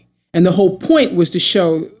play, and the whole point was to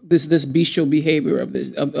show this bestial behavior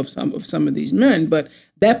of some of these men. But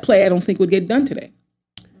that play, I don't think would get done today.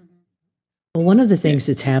 Well, one of the things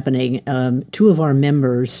that's happening, two of our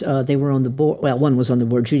members, they were on the board. Well, one was on the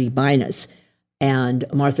board, Judy Binus, and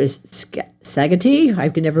Martha Sagati. I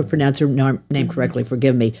can never pronounce her name correctly.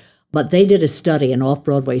 Forgive me, but they did a study, an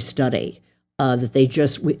off-Broadway study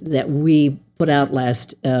that we put out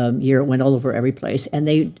last year. It went all over every place, and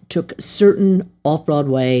they took certain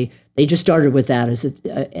off-Broadway. They just started with that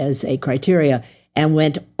as a criteria, and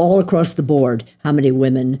went all across the board. How many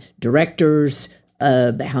women directors?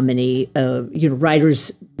 How many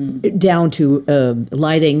writers, down to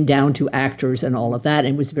lighting, down to actors, and all of that.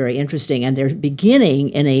 And it was very interesting. And they're beginning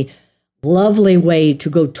in a lovely way to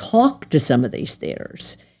go talk to some of these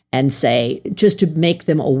theaters and say, just to make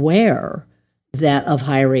them aware that of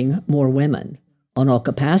hiring more women on all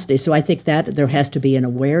capacities. So I think that there has to be an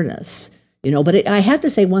awareness, But I have to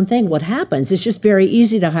say one thing: what happens? It's just very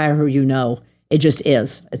easy to hire who you know. It just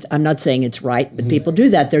is. I'm not saying it's right, but people do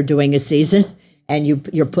that. They're doing a season. And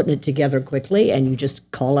you're putting it together quickly, and you just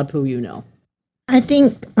call up who you know. I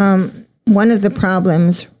think one of the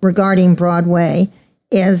problems regarding Broadway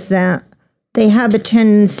is that they have a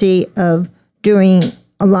tendency of doing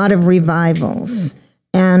a lot of revivals.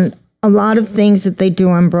 And a lot of things that they do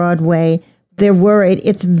on Broadway, they're worried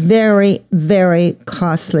it's very, very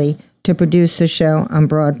costly to produce a show on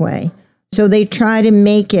Broadway. So they try to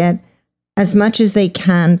make it as much as they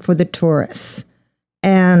can for the tourists.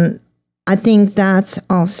 And I think that's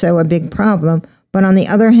also a big problem. But on the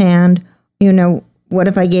other hand, what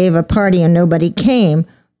if I gave a party and nobody came?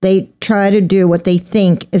 They try to do what they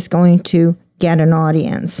think is going to get an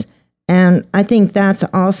audience. And I think that's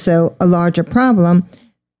also a larger problem.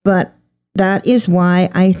 But that is why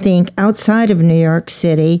I think outside of New York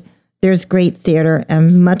City, there's great theater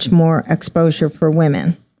and much more exposure for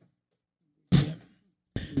women.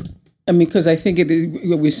 Because I think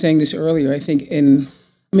we were saying this earlier, I think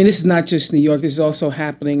this is not just New York. This is also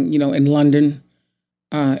happening, in London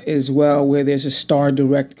as well, where there's a star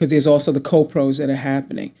director, because there's also the co-pros that are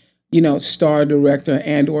happening, star director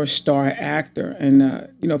and or star actor. And,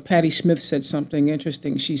 Patti Smith said something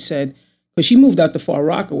interesting. She said, because she moved out to Far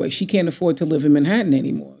Rockaway, she can't afford to live in Manhattan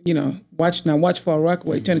anymore. Watch Far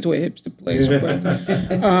Rockaway, turn it into a hipster place.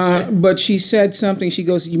 But she said something. She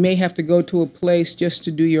goes, you may have to go to a place just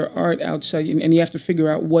to do your art outside, and you have to figure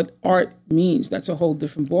out what art means. That's a whole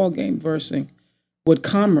different ballgame versus what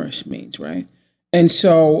commerce means, right? And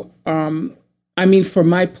so, for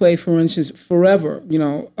my play, for instance, Forever,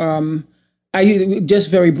 I just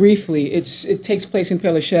very briefly, it takes place in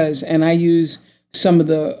Père Lachaise, and I use some of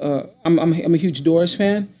the, I'm a huge Doors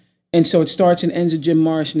fan, and so it starts and ends at Jim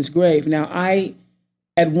Morrison's grave. Now,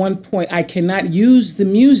 at one point, I cannot use the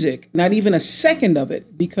music, not even a second of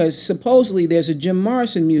it, because supposedly there's a Jim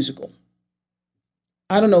Morrison musical.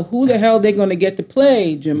 I don't know who the hell they're going to get to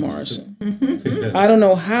play Jim Morrison. I don't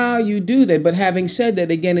know how you do that, but having said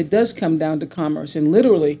that, again, it does come down to commerce, and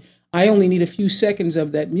literally, I only need a few seconds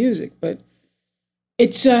of that music, but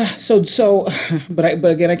it's but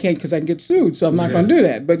again, I can't because I can get sued, so I'm not going to do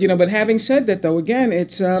that. But having said that, though, again,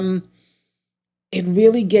 it's it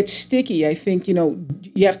really gets sticky. I think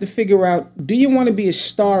you have to figure out: do you want to be a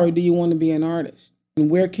star or do you want to be an artist? And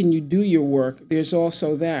where can you do your work? There's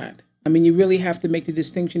also that. You really have to make the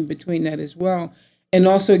distinction between that as well. And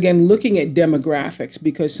also, again, looking at demographics,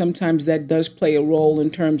 because sometimes that does play a role in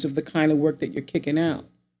terms of the kind of work that you're kicking out.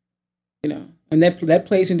 And that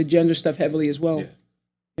plays into gender stuff heavily as well.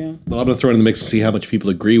 Yeah. Well, I'm going to throw it in the mix to see how much people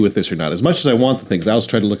agree with this or not. As much as I want the things, I also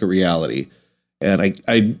try to look at reality. And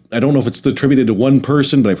I don't know if it's attributed to one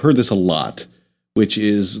person, but I've heard this a lot, which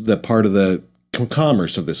is that part of the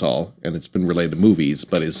commerce of this all, and it's been related to movies,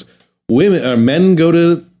 but is men go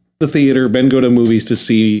to the theater, men go to movies to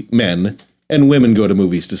see men, and women go to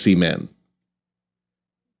movies to see men.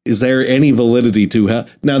 Is there any validity to how?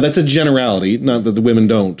 Now, that's a generality, not that the women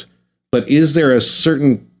don't, but is there a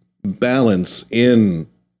certain balance in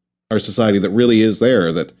our society that really is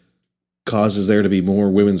there that causes there to be more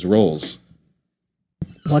women's roles?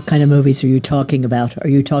 What kind of movies are you talking about? Are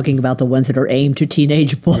you talking about the ones that are aimed to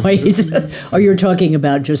teenage boys? Or you're talking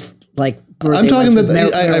about just like I'm talking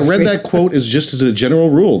that I read that quote as just as a general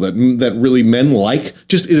rule that really men like,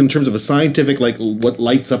 just in terms of a scientific, like what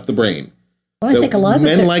lights up the brain. Well, I think a lot of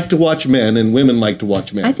men like to watch men and women like to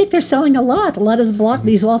watch men. I think they're selling a lot. A lot of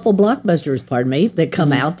these awful blockbusters, pardon me, that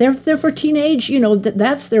come out. They're for teenage.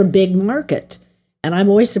 That's their big market. And I'm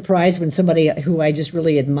always surprised when somebody who I just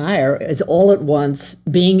really admire is all at once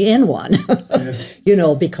being in one,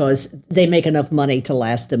 because they make enough money to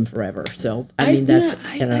last them forever. So, I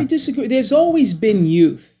disagree. There's always been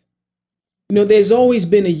youth. There's always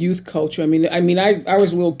been a youth culture. I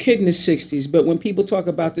was a little kid in the 60s, but when people talk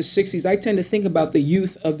about the 60s, I tend to think about the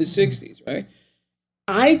youth of the 60s, right?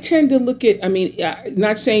 I tend to look at,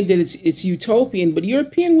 not saying that it's utopian, but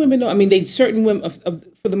European women, certain women,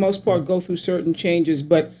 for the most part, go through certain changes.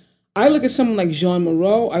 But I look at someone like Jean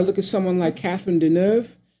Moreau, I look at someone like Catherine Deneuve.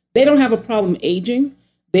 They don't have a problem aging.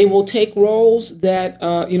 They will take roles that,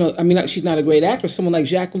 she's not a great actress. Someone like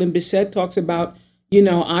Jacqueline Bisset talks about,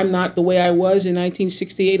 I'm not the way I was in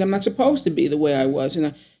 1968. I'm not supposed to be the way I was.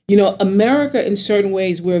 And, America, in certain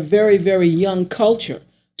ways, we're a very, very young culture.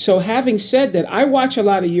 So having said that, I watch a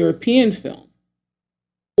lot of European film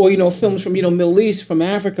or, films from, Middle East, from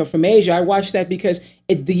Africa, from Asia. I watch that because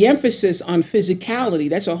the emphasis on physicality,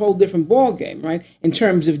 that's a whole different ballgame, right? In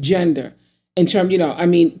terms of gender,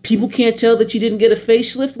 people can't tell that you didn't get a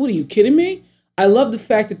facelift. What, are you kidding me? I love the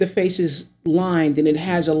fact that the face is lined and it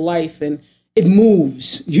has a life and it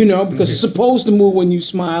moves, because it's supposed to move when you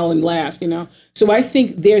smile and laugh, So I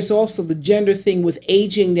think there's also the gender thing with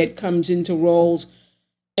aging that comes into roles.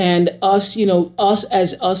 And us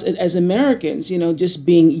as Americans, just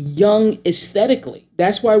being young aesthetically.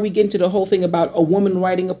 That's why we get into the whole thing about a woman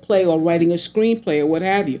writing a play or writing a screenplay or what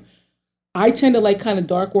have you. I tend to like kind of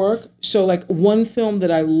dark work. So like one film that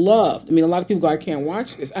I loved, a lot of people go, I can't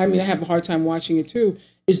watch this. I have a hard time watching it too,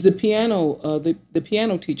 is The Piano, the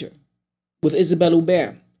Piano Teacher with Isabelle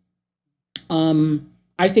Huppert.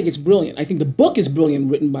 I think it's brilliant. I think the book is brilliant,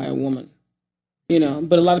 written by a woman,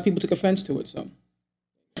 but a lot of people took offense to it, so.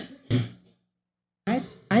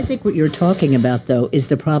 I think what you're talking about, though, is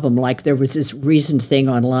the problem. Like there was this recent thing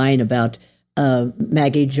online about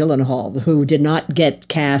Maggie Gyllenhaal, who did not get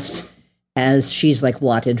cast as she's like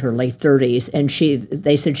in her late 30s, and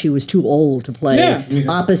they said she was too old to play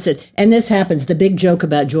opposite. And this happens. The big joke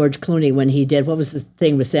about George Clooney when he did what was the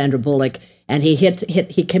thing with Sandra Bullock, and he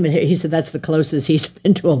came in here. He said that's the closest he's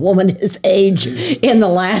been to a woman his age in the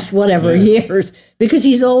last years, because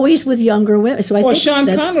he's always with younger women. So I think Sean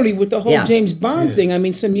Connery with the whole James Bond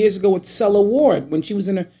thing. Some years ago with Stella Ward, when she was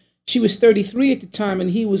she was 33 at the time, and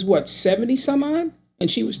he was 70 some odd, and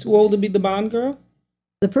she was too old to be the Bond girl.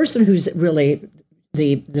 The person who's really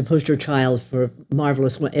the poster child for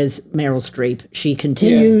Marvelous is Meryl Streep. She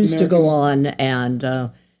continues to go on,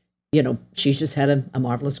 and she's just had a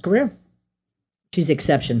marvelous career. She's the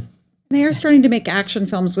exception. They are starting to make action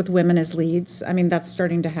films with women as leads. That's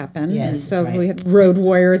starting to happen. Yes, so we had Road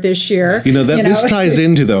Warrior this year. This ties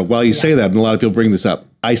into, though, while you say that, and a lot of people bring this up,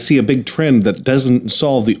 I see a big trend that doesn't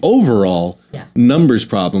solve the overall numbers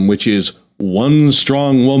problem, which is one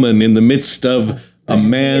strong woman in the midst of a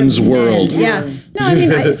man's world. Yeah.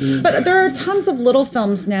 No, but there are tons of little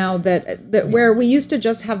films now that where we used to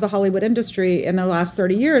just have the Hollywood industry. In the last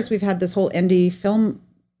 30 years, we've had this whole indie film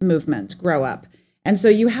movement grow up. And so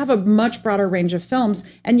you have a much broader range of films.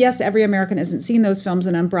 And yes, every American isn't seeing those films.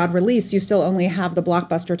 And on broad release, you still only have the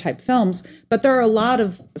blockbuster type films. But there are a lot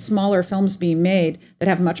of smaller films being made that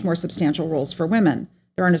have much more substantial roles for women.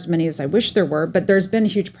 There aren't as many as I wish there were, but there's been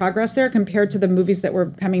huge progress there compared to the movies that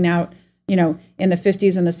were coming out, in the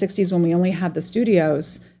 50s and the 60s when we only had the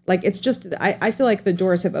studios. Like, it's just, I feel like the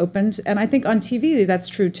doors have opened. And I think on TV, that's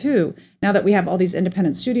true too. Now that we have all these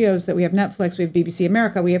independent studios, that we have Netflix, we have BBC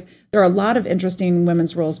America, there are a lot of interesting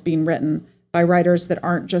women's roles being written by writers that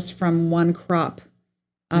aren't just from one crop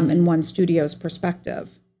and one studio's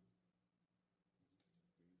perspective.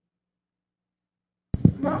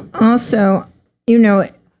 Also,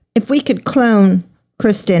 if we could clone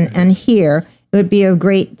Kristen and here, it would be a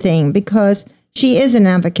great thing, because she is an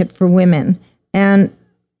advocate for women, and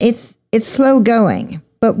it's slow going,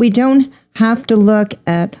 but we don't have to look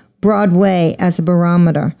at Broadway as a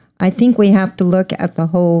barometer. I think we have to look at the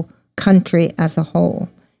whole country as a whole.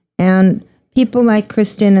 And people like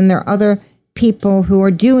Kristen, and there are other people who are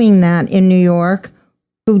doing that in New York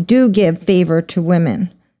who do give favor to women.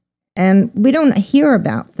 And we don't hear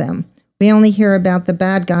about them. We only hear about the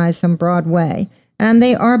bad guys on Broadway. And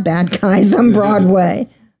they are bad guys on Broadway.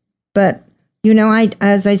 But,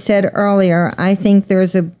 as I said earlier, I think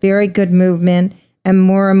there's a very good movement and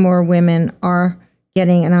more women are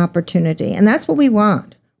getting an opportunity. And that's what we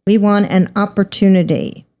want. We want an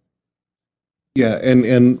opportunity. Yeah,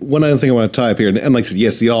 and one other thing I want to tie up here, and like I said,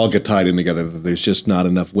 yes, they all get tied in together. There's just not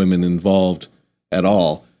enough women involved at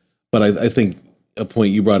all. But I think a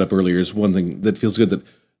point you brought up earlier is one thing that feels good, that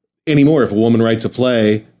anymore, if a woman writes a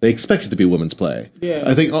play, they expect it to be a woman's play. Yeah.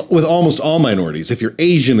 I think with almost all minorities, if you're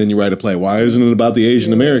Asian and you write a play, why isn't it about the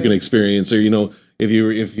Asian American experience? Or, if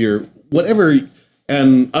you're whatever,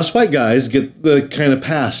 and us white guys get the kind of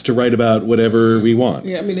pass to write about whatever we want.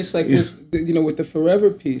 Yeah, I mean, it's like with the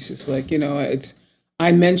Forever piece. It's like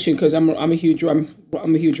I mentioned, because I'm a huge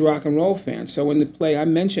rock and roll fan. So in the play, I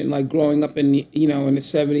mentioned like growing up in the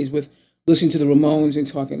 70s with listening to the Ramones and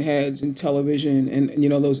Talking Heads and television and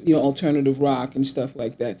those alternative rock and stuff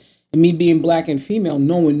like that. And me being black and female,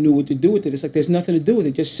 no one knew what to do with it. It's like there's nothing to do with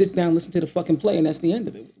it. Just sit down, listen to the fucking play, and that's the end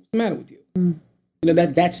of it. What's the matter with you?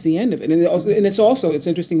 That's the end of it. And it's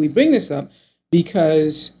interesting we bring this up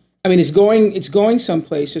because it's going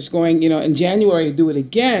someplace. It's going, in January to do it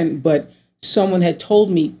again, but someone had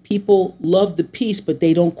told me people love the piece, but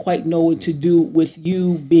they don't quite know what to do with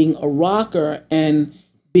you being a rocker and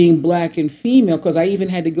being black and female, because I even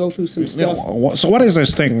had to go through some stuff. So what is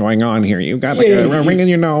this thing going on here? You got a ring in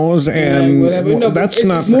your nose, and whatever. No,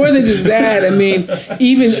 it's more than just that.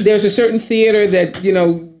 Even there's a certain theater that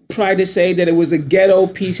tried to say that it was a ghetto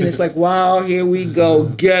piece, and it's like, wow, here we go,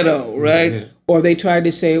 ghetto, right? Yeah. Or they tried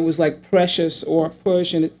to say it was like Precious or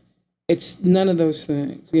Push, and it's none of those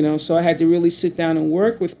things, So I had to really sit down and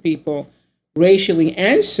work with people racially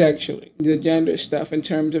and sexually, the gender stuff, in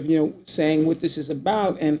terms of, saying what this is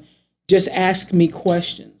about, and just ask me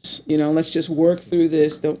questions, let's just work through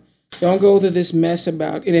this. Don't go to this mess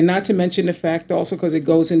about it. And not to mention the fact also, because it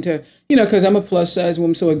goes into, because I'm a plus size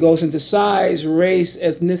woman, so it goes into size, race,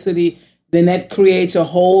 ethnicity, then that creates a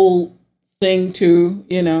whole thing to,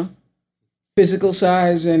 physical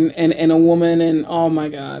size and a woman, and oh my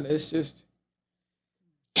God, it's just,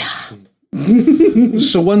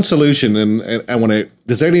 So one solution, and I want to,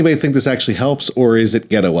 does anybody think this actually helps, or is it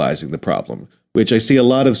ghettoizing the problem? Which I see a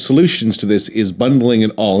lot of solutions to this is bundling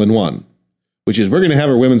it all in one, which is we're going to have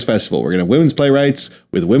our women's festival. We're going to have women's playwrights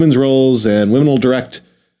with women's roles, and women will direct.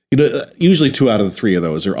 Usually 2 out of the 3 of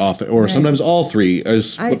those are often, or sometimes all 3.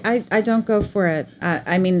 I don't go for it.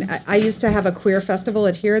 I used to have a queer festival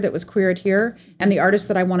at Here that was Queer at Here, and the artists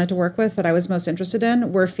that I wanted to work with, that I was most interested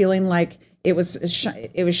in, were feeling like it was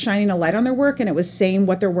shining a light on their work, and it was saying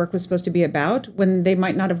what their work was supposed to be about, when they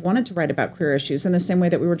might not have wanted to write about queer issues, in the same way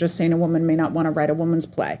that we were just saying a woman may not want to write a woman's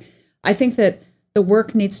play. I think that the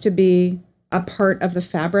work needs to be a part of the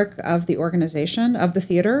fabric of the organization, of the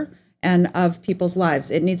theater, and of people's lives.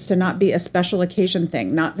 It needs to not be a special occasion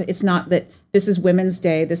thing. It's not that this is Women's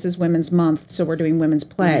Day, this is Women's Month, so we're doing women's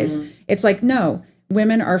plays. Mm-hmm. It's like, no,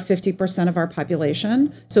 women are 50% of our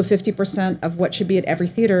population, so 50% of what should be at every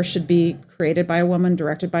theater should be created by a woman,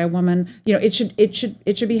 directed by a woman. It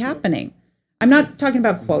should be happening. I'm not talking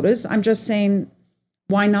about quotas. I'm just saying,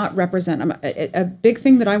 why not represent? A big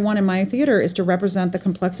thing that I want in my theater is to represent the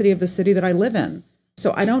complexity of the city that I live in.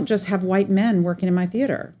 So I don't just have white men working in my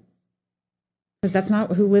theater, because that's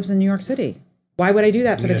not who lives in New York City. Why would I do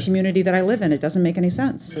that for the community that I live in? It doesn't make any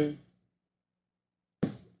sense.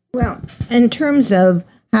 Well, in terms of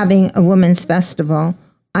having a women's festival,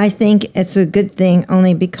 I think it's a good thing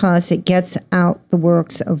only because it gets out the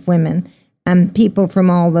works of women, and people from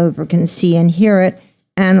all over can see and hear it,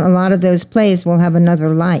 and a lot of those plays will have another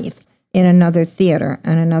life in another theater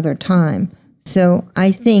and another time. So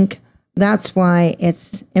I think that's why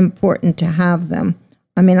it's important to have them.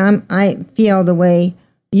 I feel the way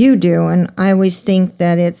you do, and I always think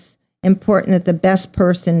that it's important that the best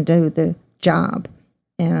person do the job.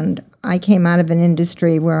 And I came out of an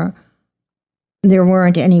industry where there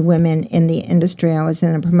weren't any women in the industry. I was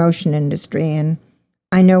in a promotion industry, and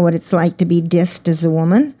I know what it's like to be dissed as a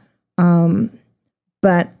woman.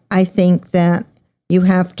 But I think that you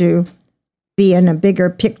have to be in a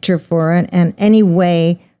bigger picture for it, and any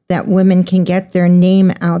way that women can get their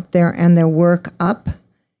name out there and their work up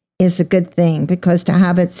is a good thing, because to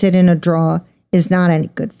have it sit in a drawer is not a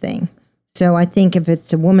good thing. So I think if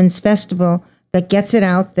it's a women's festival that gets it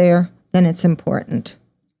out there, then it's important.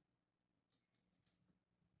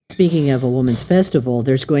 Speaking of a women's festival,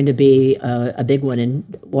 there's going to be a big one in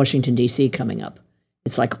Washington, D.C. coming up.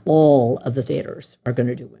 It's like all of the theaters are going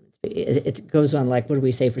to do women's. It goes on, like, what do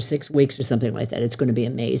we say, for 6 weeks or something like that. It's going to be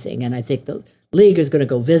amazing. And I think the league is going to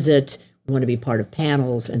go visit. We want to be part of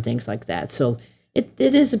panels and things like that. So it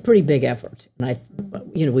is a pretty big effort. And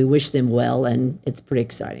we wish them well, and it's pretty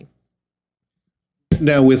exciting.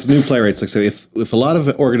 Now, with new playwrights, like I said, if a lot of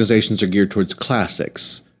organizations are geared towards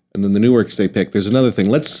classics, and then the new works they pick, there's another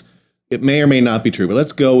thing. It may or may not be true, but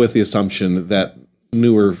let's go with the assumption that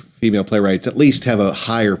newer female playwrights at least have a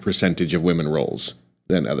higher percentage of women roles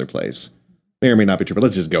than other plays. May or may not be true, but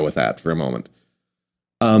let's just go with that for a moment.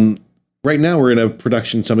 Right now, we're in a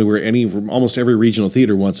production where almost every regional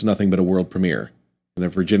theater wants nothing but a world premiere. And the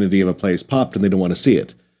virginity of a play is popped, and they don't want to see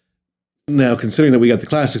it. Now, considering that we got the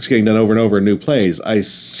classics getting done over and over in new plays, I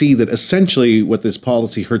see that essentially what this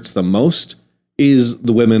policy hurts the most is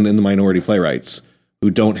the women and the minority playwrights who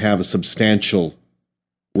don't have a substantial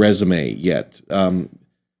resume yet. Do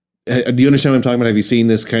you understand what I'm talking about? Have you seen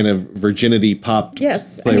this kind of virginity popped?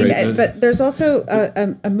 Yes, I mean, but there's also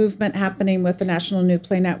a movement happening with the National New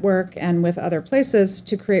Play Network and with other places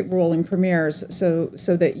to create rolling premieres, so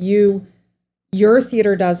that your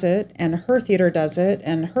theater does it, and her theater does it,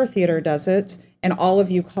 and her theater does it, and all of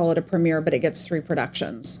you call it a premiere, but it gets 3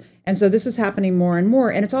 productions. And so this is happening more and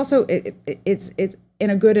more, and it's also it's in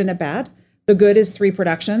a good and a bad. The good is 3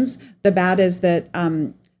 productions. The bad is that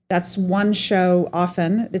that's one show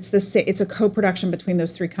often. It's a co-production between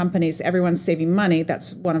those 3 companies. Everyone's saving money.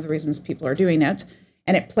 That's one of the reasons people are doing it.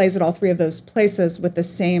 And it plays at all 3 of those places with the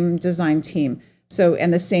same design team.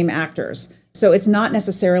 And the same actors. So it's not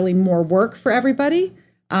necessarily more work for everybody,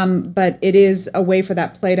 but it is a way for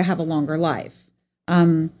that play to have a longer life.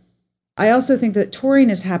 I also think that touring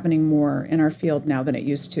is happening more in our field now than it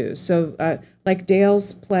used to. So like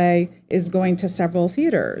Dale's play is going to several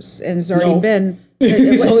theaters and has already been...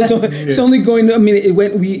 It's only going to, I mean, it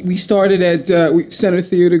went. We started at Center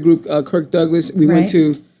Theater Group, Kirk Douglas. We went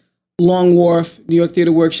to Long Wharf, New York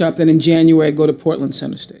Theater Workshop. Then in January, I go to Portland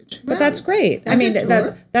Center Stage. But that's great. I mean,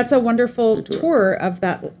 that's a wonderful tour of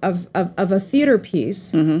that of a theater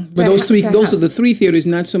piece. Mm-hmm. But those are the 3 theaters,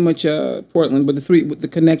 not so much Portland, but the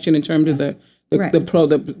connection in terms of the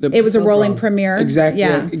it was a rolling premiere. Exactly.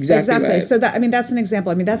 Yeah, exactly. Right. So that's an example.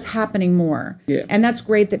 I mean, that's happening more. Yeah. And that's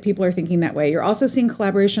great that people are thinking that way. You're also seeing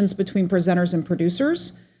collaborations between presenters and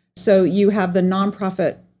producers. So you have the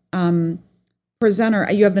nonprofit presenter,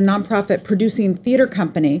 you have the nonprofit producing theater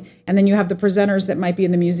company, and then you have the presenters that might be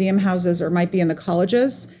in the museum houses or might be in the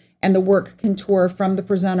colleges. And the work can tour from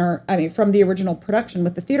from the original production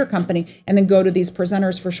with the theater company, and then go to these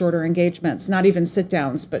presenters for shorter engagements, not even sit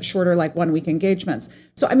downs, but shorter, like 1-week engagements.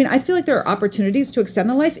 So, I mean, I feel like there are opportunities to extend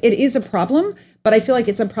the life. It is a problem, but I feel like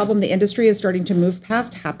it's a problem the industry is starting to move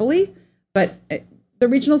past happily. But the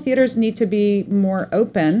regional theaters need to be more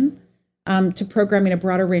open to programming a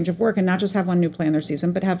broader range of work and not just have 1 new play in their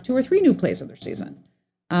season, but have 2 or 3 new plays in their season.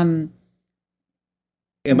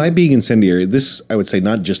 Am I being incendiary? This, I would say,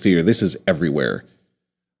 not just theater. This is everywhere.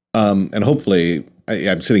 And hopefully,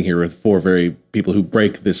 I'm sitting here with 4 very people who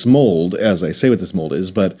break this mold, as I say what this mold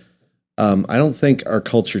is, but I don't think our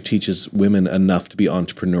culture teaches women enough to be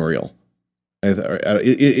entrepreneurial.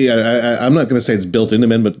 I'm not going to say it's built into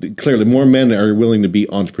men, but clearly more men are willing to be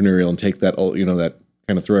entrepreneurial and take that, that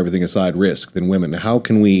kind of throw everything aside risk than women. How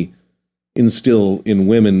can we instill in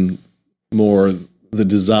women more the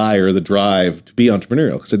desire, the drive to be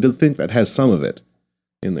entrepreneurial? Because I did think that has some of it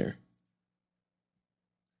in there.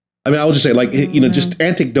 I mean, I'll just say, just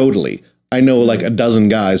anecdotally, I know like a dozen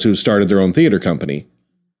guys who started their own theater company,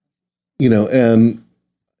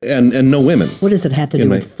 and no women. What does it have to do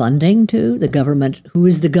with funding too? The government, who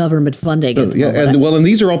is the government funding? And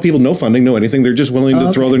these are all people, no funding, no anything. They're just willing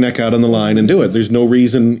to throw their neck out on the line and do it. There's no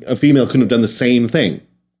reason a female couldn't have done the same thing.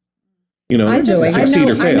 I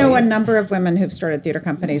know a number of women who've started theater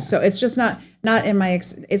companies, so it's just not in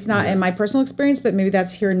my personal experience, but maybe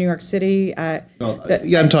that's here in New York City.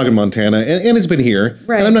 I'm talking Montana, and it's been here.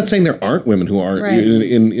 Right. And I'm not saying there aren't women who aren't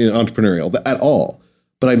in entrepreneurial at all,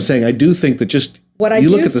 but I'm saying I do think that just look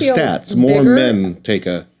at the stats, more men take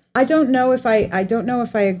a. I don't know if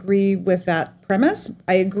I agree with that premise.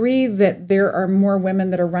 I agree that there are more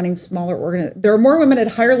women that are running smaller there are more women at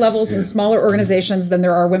higher levels in smaller organizations than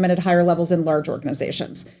there are women at higher levels in large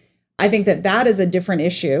organizations. I think that is a different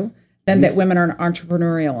issue than that women aren't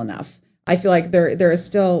entrepreneurial enough. I feel like there is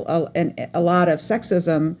still a lot of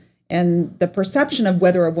sexism and the perception of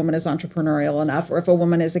whether a woman is entrepreneurial enough, or if a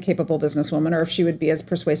woman is a capable businesswoman, or if she would be as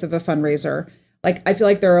persuasive a fundraiser. Like, I feel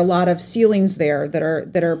like there are a lot of ceilings there that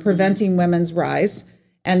are preventing women's rise,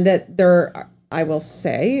 and that I will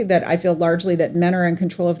say that I feel largely that men are in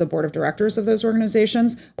control of the board of directors of those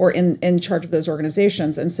organizations, or in charge of those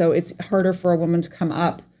organizations. And so it's harder for a woman to come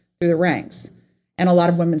up through the ranks. And a lot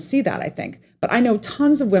of women see that, I think. But I know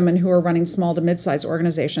tons of women who are running small to mid-sized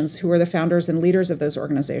organizations who are the founders and leaders of those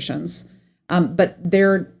organizations. But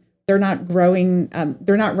they're they're not growing.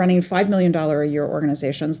 They're not running $5 million a year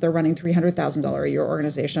organizations. They're running $300,000 a year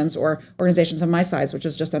organizations, or organizations of my size, which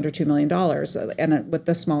is just under $2 million, and with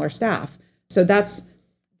the smaller staff. So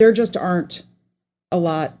there just aren't a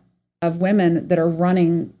lot of women that are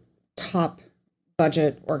running top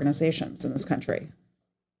budget organizations in this country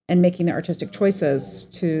and making the artistic choices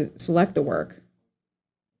to select the work.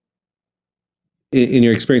 In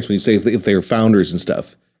your experience, when you say if they're founders and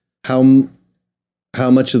stuff, how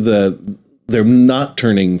much of they're not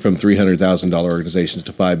turning from $300,000 organizations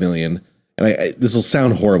to $5 million? And this will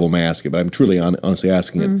sound horrible, may I ask it, but I'm truly honestly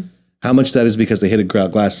asking it. How much that is because they hit a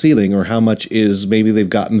glass ceiling, or how much is maybe they've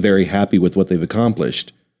gotten very happy with what they've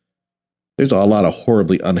accomplished? There's a lot of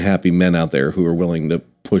horribly unhappy men out there who are willing to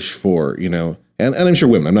push for, and I'm sure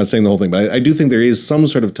women. I'm not saying the whole thing, but I do think there is some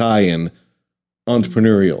sort of tie-in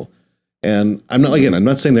entrepreneurial. And I'm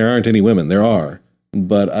not saying there aren't any women. There are,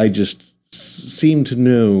 but I just seem to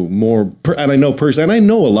know more, and I know personally, and I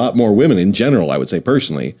know a lot more women in general, I would say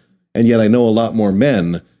personally, and yet I know a lot more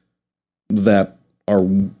men that are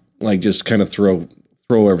like just kind of throw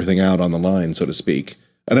everything out on the line, so to speak,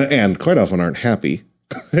 and quite often aren't happy.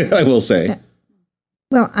 I will say.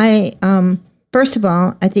 Well, first of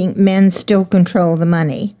all, I think men still control the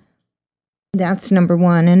money. That's number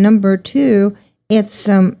one. And number two, it's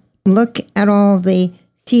look at all the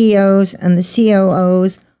CEOs and the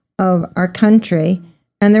COOs of our country,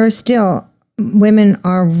 and there are still, women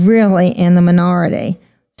are really in the minority.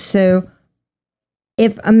 So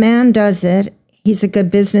if a man does it, he's a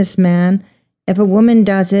good businessman. If a woman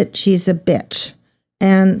does it, she's a bitch.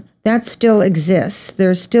 And that still exists.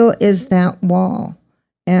 There still is that wall.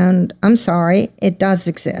 And I'm sorry, it does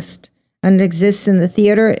exist. And it exists in the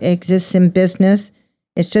theater, it exists in business.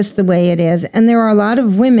 It's just the way it is. And there are a lot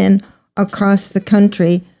of women across the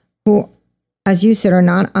country who, as you said, are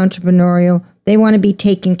not entrepreneurial. They want to be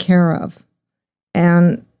taken care of.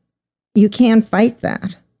 And you can't fight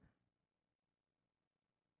that.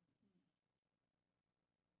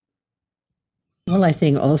 Well, I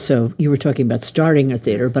think also you were talking about starting a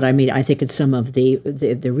theater, but I mean, I think in some of the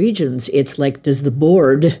regions, it's like, does the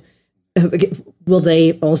board, will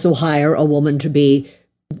they also hire a woman to be,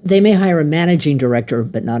 they may hire a managing director,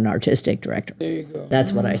 but not an artistic director. There you go.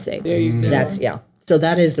 That's what I say. There you go. That's, yeah. So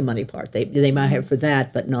that is the money part. They might hire for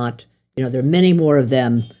that, but not, there are many more of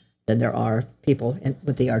them than there are people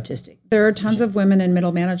with the artistic. There are tons of women in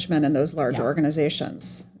middle management in those large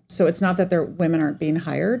organizations. So it's not that women aren't being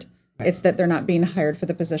hired. It's that they're not being hired for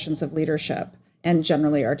the positions of leadership and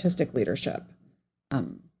generally artistic leadership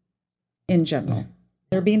in general.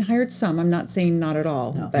 They're being hired some. I'm not saying not at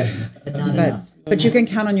all, but you can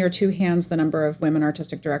count on your two hands the number of women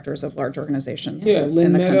artistic directors of large organizations in the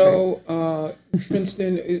Meadow,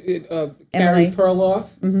 Princeton, Carrie Perloff,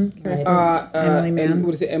 Emily Mann. And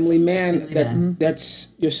what is it, Emily Mann?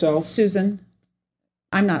 That's yourself. Susan.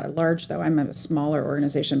 I'm not at large, though. I'm a smaller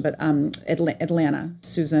organization, but Atlanta,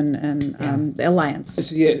 Susan, and the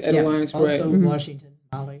Alliance. Alliance, right. Also Washington,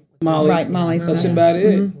 Molly. Right, Molly. That's about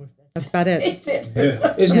it. That's about it.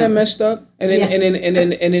 Isn't that messed up? And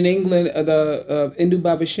in England, the Indu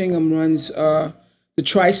Babashingam runs the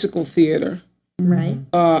Tricycle Theater. Right.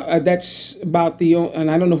 That's about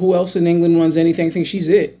and I don't know who else in England runs anything. I think she's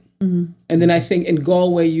it. And then I think in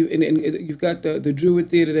Galway, you've got the Druid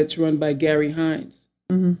Theater that's run by Gary Hines.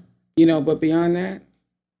 But beyond that,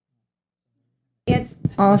 it's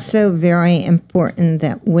also very important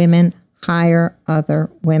that women hire other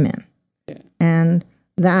women. Yeah. And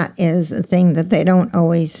that is a thing that they don't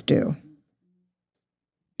always do.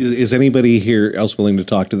 Is anybody here else willing to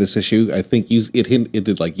talk to this issue? I think it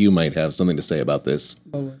hinted like you might have something to say about this.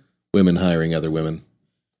 Women hiring other women.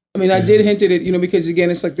 I mean, I did hint at it, because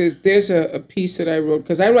again, it's like there's a piece that I wrote,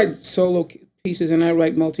 because I write solo pieces and I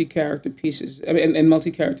write multi-character pieces, and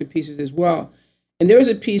multi-character pieces as well. And there was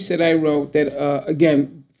a piece that I wrote that,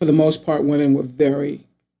 again, for the most part, women were very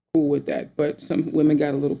cool with that, but some women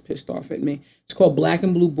got a little pissed off at me. It's called Black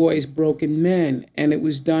and Blue Boys, Broken Men, and it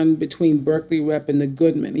was done between Berkeley Rep and the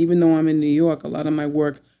Goodman. Even though I'm in New York, a lot of my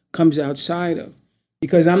work comes outside of,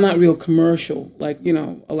 because I'm not real commercial,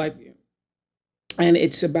 and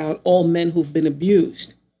it's about all men who've been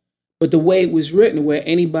abused. But the way it was written, where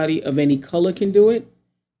anybody of any color can do it,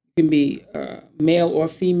 can be male or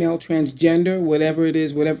female, transgender, whatever it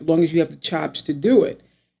is, as long as you have the chops to do it.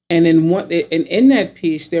 And in that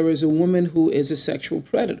piece, there was a woman who is a sexual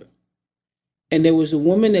predator. And there was a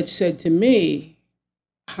woman that said to me,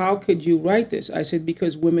 how could you write this? I said,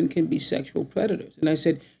 because women can be sexual predators. And I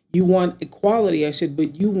said, you want equality. I said,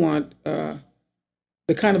 but you want the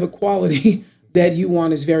kind of equality that you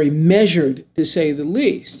want is very measured, to say the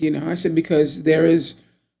least. I said, because there is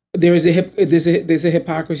there's a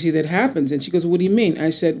hypocrisy that happens. And she goes, what do you mean? I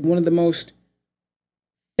said, one of the most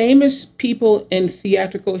famous people in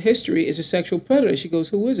theatrical history is a sexual predator. She goes,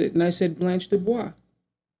 who is it? And I said, Blanche Dubois.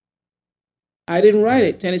 I didn't write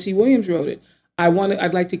it. Tennessee Williams wrote it.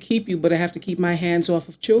 I'd like to keep you, but I have to keep my hands off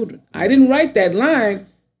of children. I didn't write that line.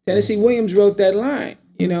 Tennessee Williams wrote that line,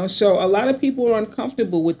 so a lot of people are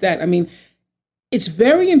uncomfortable with that. I mean, it's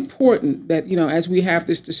very important that, as we have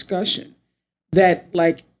this discussion, that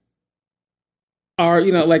like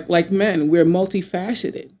men, we're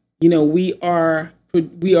multifaceted. We are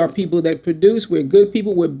people that produce, we're good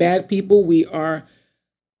people, we're bad people, we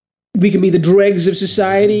can be the dregs of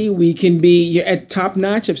society. We can be at top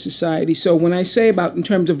notch of society. So when I say about in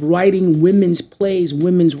terms of writing women's plays,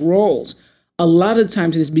 women's roles, a lot of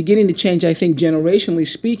times it's beginning to change, I think, generationally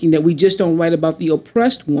speaking, that we just don't write about the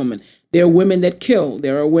oppressed woman. There are women that kill.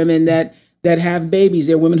 There are women that have babies.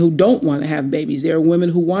 There are women who don't want to have babies. There are women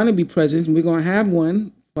who want to be president, and we're going to have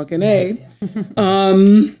one. Fucking A.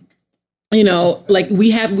 We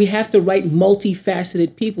have to write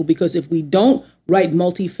multifaceted people, because if we don't write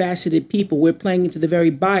multifaceted people, we're playing into the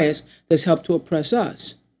very bias that's helped to oppress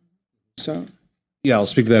us. So, yeah, I'll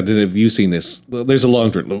speak to that. Have you seen this? There's a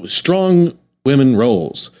long term strong women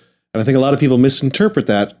roles, and I think a lot of people misinterpret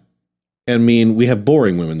that and mean we have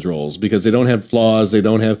boring women's roles because they don't have flaws. They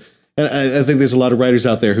don't have, and I think there's a lot of writers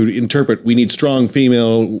out there who interpret we need strong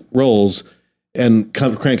female roles and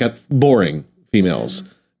crank out boring females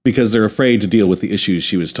because they're afraid to deal with the issues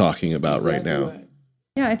she was talking about right now.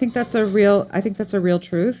 Yeah, I think that's a real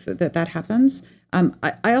truth that happens.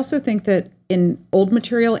 I also think that in old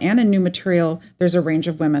material and in new material, there's a range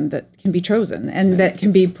of women that can be chosen and that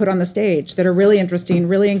can be put on the stage that are really interesting,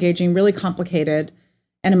 really engaging, really complicated,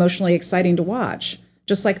 and emotionally exciting to watch,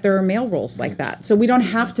 just like there are male roles like that. So we don't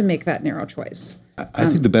have to make that narrow choice. I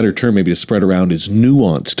think the better term maybe to spread around is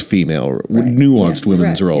nuanced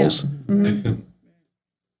women's roles. Yeah. Mm-hmm.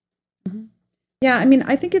 Yeah, I mean,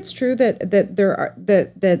 I think it's true that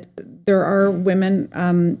there are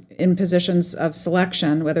women in positions of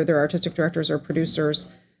selection, whether they're artistic directors or producers,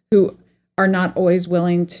 who are not always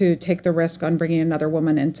willing to take the risk on bringing another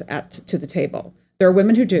woman to the table. There are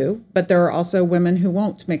women who do, but there are also women who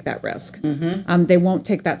won't make that risk. Mm-hmm. They won't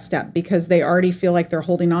take that step because they already feel like they're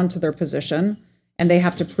holding on to their position and they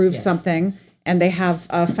have to prove something. And they have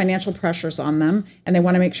financial pressures on them, and they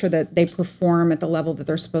want to make sure that they perform at the level that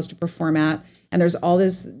they're supposed to perform at. And there's all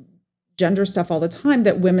this gender stuff all the time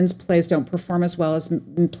that women's plays don't perform as well as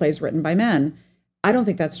plays written by men. I don't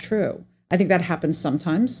think that's true. I think that happens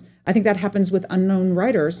sometimes. I think that happens with unknown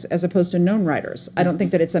writers as opposed to known writers. I don't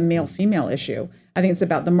think that it's a male-female issue. I think it's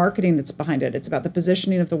about the marketing that's behind it. It's about the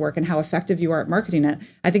positioning of the work and how effective you are at marketing it.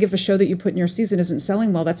 I think if a show that you put in your season isn't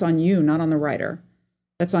selling well, that's on you, not on the writer.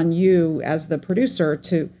 That's on you as the producer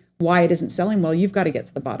to why it isn't selling well. You've got to get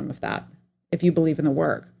to the bottom of that if you believe in the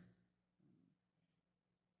work.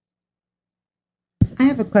 I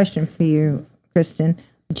have a question for you, Kristen.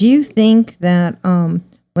 Do you think that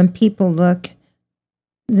when people look,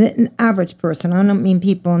 the average person, I don't mean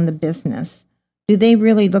people in the business, do they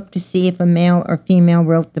really look to see if a male or female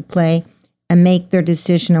wrote the play and make their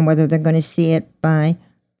decision on whether they're going to see it by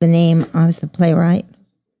the name of the playwright?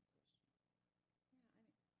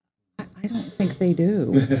 I don't think they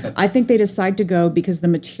do. I think they decide to go because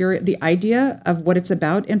the idea of what it's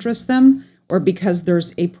about interests them, or because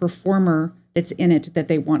there's a performer that's in it that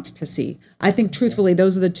they want to see. I think, truthfully,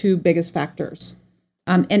 those are the two biggest factors.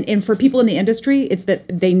 And for people in the industry, it's that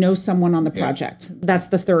they know someone on the project. That's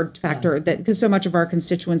the third factor. That because so much of our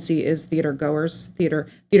constituency is theater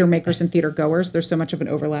makers and theater goers. There's so much of an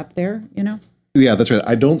overlap there, Yeah, that's right.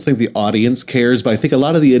 I don't think the audience cares, but I think a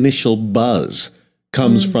lot of the initial buzz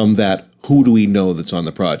comes from that, who do we know that's on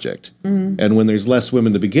the project? Mm-hmm. And when there's less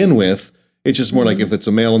women to begin with, it's just more like if it's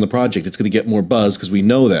a male on the project, it's going to get more buzz because we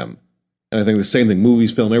know them. And I think the same thing,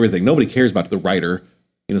 movies, film, everything. Nobody cares about the writer,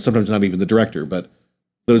 sometimes not even the director, but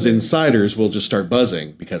those insiders will just start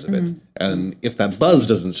buzzing because of it. And if that buzz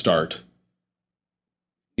doesn't start,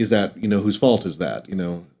 is that, whose fault is that,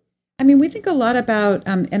 I mean, we think a lot about,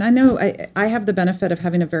 and I know I have the benefit of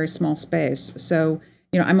having a very small space. So,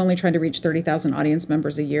 I'm only trying to reach 30,000 audience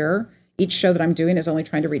members a year. Each show that I'm doing is only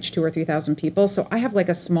trying to reach 2,000 or 3,000 people. So I have like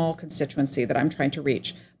a small constituency that I'm trying to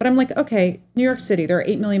reach. But I'm like, okay, New York City, there are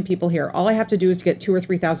 8 million people here. All I have to do is to get 2,000 or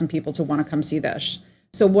 3,000 people to want to come see this.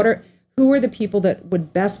 So who are the people that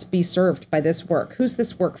would best be served by this work? Who's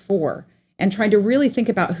this work for? And trying to really think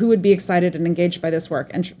about who would be excited and engaged by this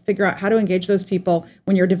work and figure out how to engage those people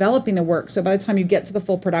when you're developing the work. So by the time you get to the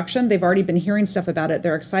full production, they've already been hearing stuff about it.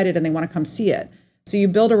 They're excited and they want to come see it. So you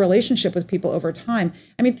build a relationship with people over time.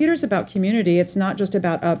 I mean, theater's about community. It's not just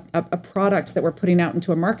about a product that we're putting out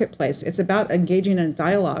into a marketplace. It's about engaging in a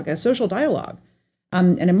dialogue, a social dialogue,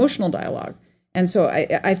 an emotional dialogue. And so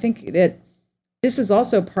I think that this is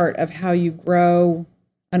also part of how you grow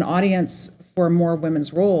an audience for more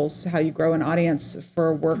women's roles, how you grow an audience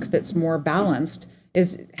for work that's more balanced,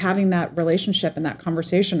 is having that relationship and that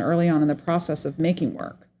conversation early on in the process of making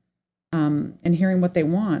work, and hearing what they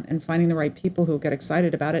want and finding the right people who get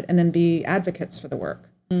excited about it and then be advocates for the work.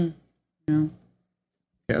 You know?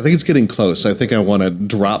 Yeah, I think it's getting close. I think I want to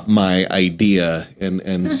drop my idea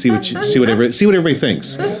and see what everybody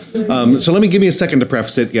thinks. So give me a second to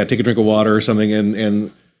preface it. Yeah, take a drink of water or something.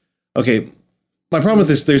 And okay, my problem with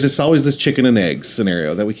this, there's always this chicken and egg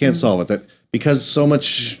scenario that we can't solve with it, because so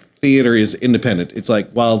much theater is independent. It's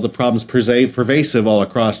like, while the problem's pervasive all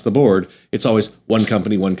across the board, it's always one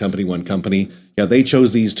company. Yeah, they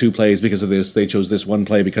chose these 2 plays because of this. They chose this 1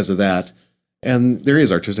 play because of that. And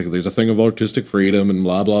there's a thing of artistic freedom and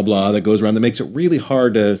blah, blah, blah that goes around that makes it really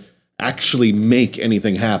hard to actually make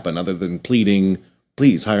anything happen other than pleading,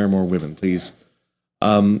 please hire more women, please.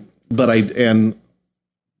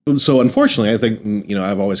 So unfortunately, I think,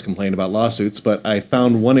 I've always complained about lawsuits, but I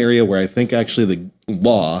found one area where I think actually the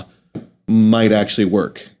law might actually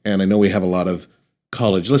work. And I know we have a lot of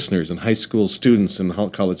college listeners and high school students and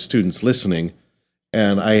college students listening.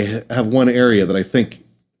 And I have one area that I think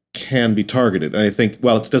can be targeted. And I think,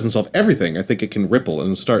 while it doesn't solve everything, I think it can ripple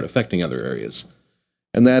and start affecting other areas.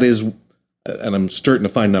 And that is, and I'm starting to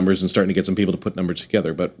find numbers and starting to get some people to put numbers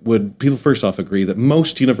together, but would people first off agree that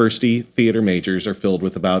most university theater majors are filled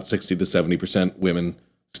with about 60 to 70% women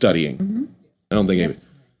studying? Mm-hmm. I don't think Yes.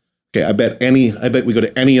 Okay, I bet we go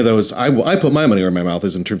to any of those. I put my money where my mouth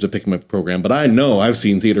is in terms of picking my program, but I know I've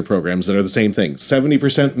seen theater programs that are the same thing.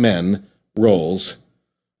 70% men roles,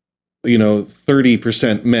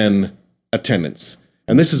 30% men attendance.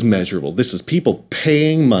 And this is measurable. This is people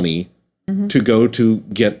paying money to go to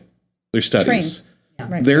get their studies.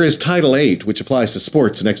 Right. There is Title VIII, which applies to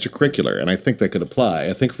sports and extracurricular, and I think that could apply.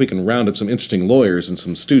 I think if we can round up some interesting lawyers and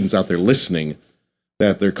some students out there listening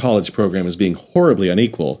that their college program is being horribly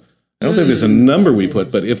unequal, I don't think there's a number we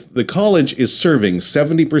put, but if the college is serving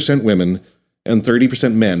 70% women and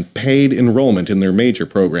 30% men paid enrollment in their major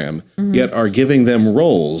program, yet are giving them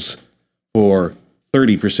roles for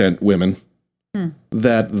 30% women,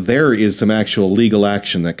 that there is some actual legal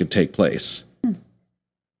action that could take place.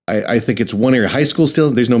 I think it's one area. High school still,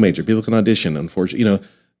 there's no major. People can audition, unfortunately.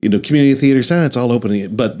 Community theaters, it's all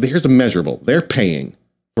open. But here's a measurable. They're paying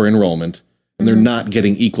for enrollment, and they're not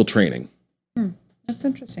getting equal training. That's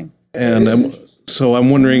interesting. And I'm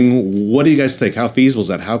wondering, what do you guys think? How feasible is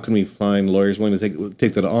that? How can we find lawyers willing to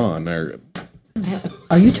take that on? Or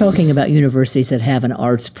Are you talking about universities that have an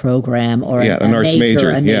arts program or an arts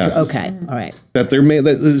major? Okay, all right. That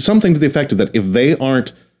that something to the effect of that if they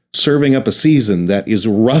aren't serving up a season that is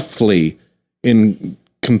roughly in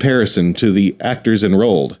comparison to the actors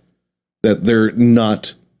enrolled, that they're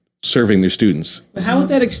not serving their students. But how would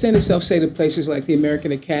that extend itself, say, to places like the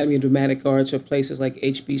American Academy of Dramatic Arts or places like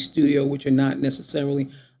HB Studio, which are not necessarily,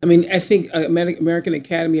 I think American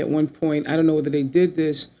Academy at one point, I don't know whether they did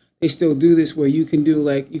this, they still do this, where you can do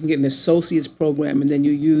you can get an associate's program and then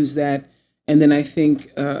you use that. And then I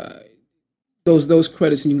think those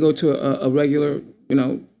credits and you go to a regular,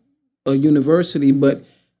 a university, but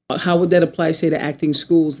how would that apply, say, to acting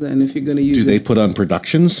schools then, if you're going to use Do they put on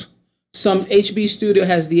productions? Some HB Studio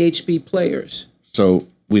has the HB players. So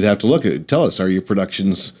we'd have to look at it. Tell us, are your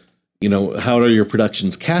productions, how are your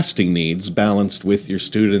productions casting needs balanced with your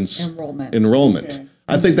students' enrollment? Okay.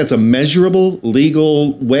 I think that's a measurable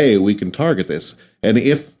legal way we can target this. And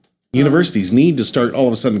if universities need to start all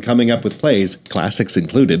of a sudden coming up with plays, classics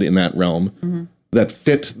included in that realm, that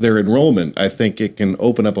fit their enrollment, I think it can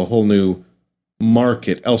open up a whole new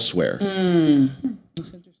market elsewhere.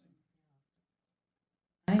 That's interesting.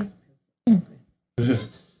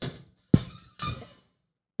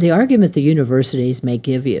 The argument the universities may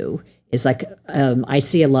give you is I'm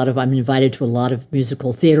invited to a lot of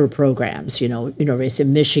musical theater programs. University of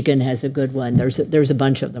Michigan has a good one. There's a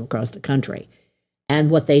bunch of them across the country.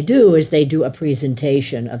 And what they do is they do a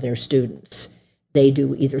presentation of their students. They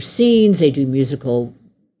do either scenes, they do musical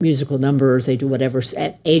numbers, they do whatever.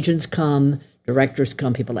 Agents come, directors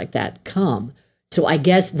come, people like that come. So I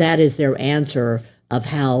guess that is their answer of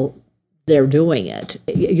how they're doing it.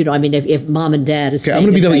 You know, I mean, if mom and dad is Okay, I'm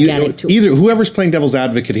going to be gigantic to- either whoever's playing devil's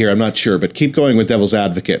advocate here. I'm not sure, but keep going with devil's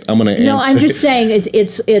advocate. I'm going to. No, I'm just saying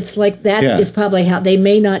it's like that is Yeah. probably how they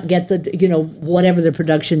may not get the, you know, whatever the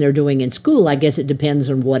production they're doing in school. I guess it depends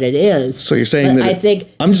on what it is. So you're saying But that I think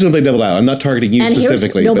I'm just going to play devil out. I'm not targeting you and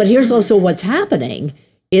specifically. but here's also what's happening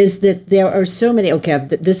is that there are so many. Okay,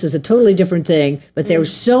 this is a totally different thing, but there are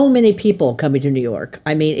so many people coming to New York.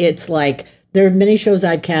 I mean, it's like. There are many shows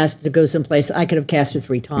I've cast to go someplace I could have casted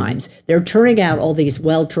 3 times. They're turning out all these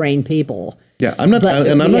well-trained people. Yeah, I'm not, But-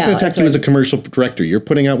 and I'm not yeah, going to attack you as a commercial director. You're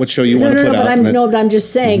putting out what show you want to put out. But I'm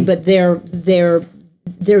just saying. But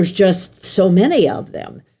there's just so many of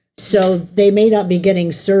them. So they may not be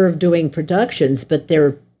getting served doing productions, but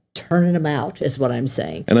they're turning them out. Is what I'm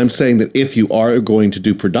saying. And I'm saying that if you are going to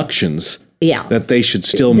do productions, Yeah, that they should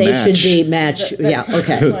still they match. should be match. Yeah,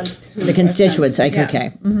 okay. The constituents.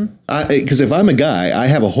 Okay. Because if I'm a guy, I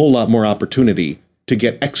have a whole lot more opportunity to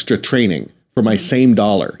get extra training for my same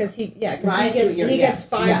dollar. Because he Right, gets, so he gets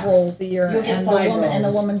 5 roles a year, You'll get and 5 and the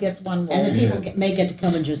roles. woman gets 1 role. And the people may get to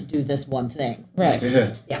come and just do this one thing. Right.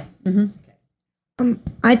 Yeah.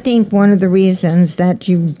 I think one of the reasons that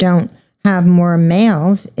you don't have more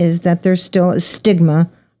males is that there's still a stigma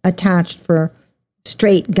attached for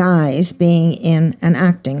straight guys being in an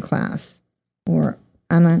acting class,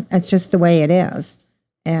 and it's just the way it is.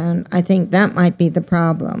 And I think that might be the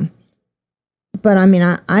problem. But I mean,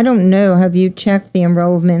 I don't know. Have you checked the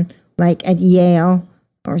enrollment, like at Yale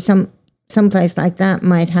or someplace like that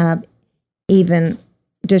might have even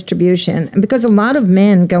distribution? And because a lot of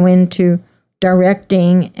men go into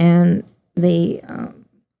directing and the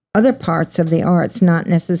other parts of the arts, not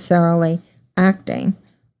necessarily acting.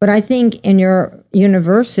 But I think in your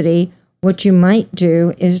university, what you might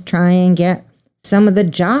do is try and get some of the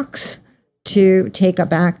jocks to take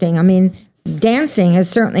up acting. I mean, dancing has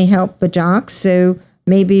certainly helped the jocks, so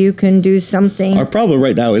maybe you can do something. Our problem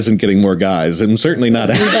right now isn't getting more guys. I'm certainly not.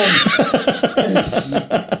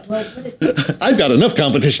 I've got enough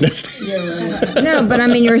competition. No, but I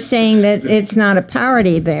mean, you're saying that it's not a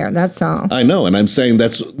parity there. That's all. I know, and I'm saying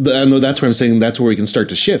that's where I'm saying that's where we can start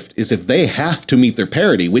to shift, is if they have to meet their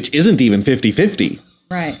parity, which isn't even 50-50.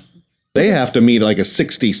 Right. They have to meet like a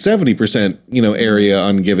 60-70%, area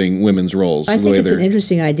on giving women's roles. I think it's an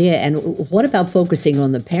interesting idea. And what about focusing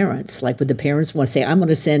on the parents? Like, would the parents want to say, I'm going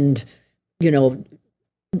to send,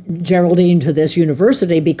 Geraldine to this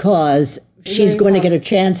university because she's going to get a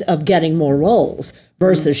chance of getting more roles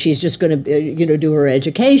versus she's just going to, do her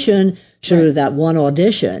education, she'll do that one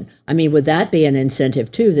audition. I mean, would that be an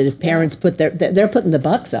incentive too, that if parents put they're putting the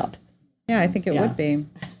bucks up? Yeah, I think it would be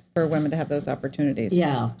for women to have those opportunities.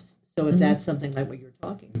 Yeah. So if that's something like what you're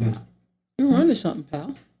talking about. You're onto something,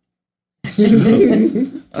 pal.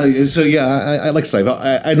 So yeah, I like Steve.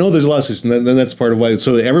 I know there's lawsuits, and then that's part of why.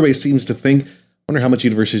 So everybody seems to think. I wonder how much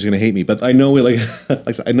university is going to hate me, but I know,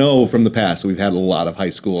 I know from the past we've had a lot of high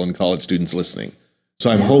school and college students listening. So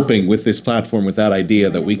I'm hoping with this platform, with that idea,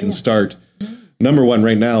 that we can start. Number one,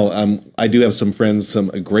 right now, I do have some friends,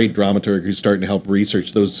 a great dramaturg who's starting to help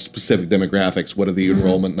research those specific demographics. What are the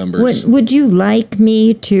enrollment numbers? Would you like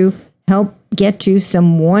me to help get you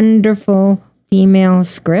some wonderful female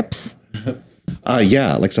scripts?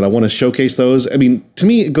 Yeah, like I said, I want to showcase those. I mean, to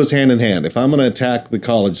me, it goes hand in hand. If I'm going to attack the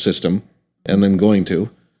college system, and I'm going to,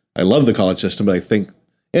 I love the college system, but I think,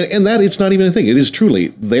 and that it's not even a thing. It is truly,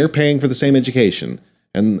 they're paying for the same education,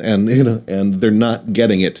 and they're not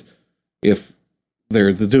getting it if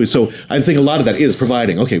they're doing. So I think a lot of that is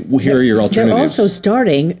providing. Okay, well, here are your alternatives. They're also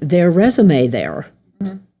starting their resume there.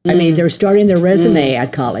 I mean, they're starting their resume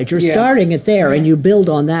at college. You're starting it there, and you build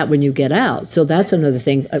on that when you get out. So that's another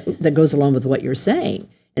thing that goes along with what you're saying.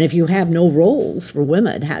 And if you have no roles for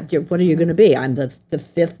women, what are you going to be? I'm the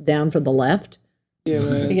fifth down from the left. Yeah,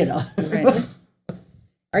 right. Right.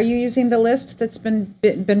 Are you using the list that's been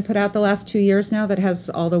put out the last 2 years now that has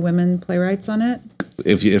all the women playwrights on it?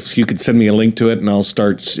 If you could send me a link to it, and I'll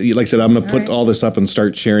start. Like I said, I'm going to put all this up and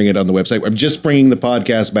start sharing it on the website. I'm just bringing the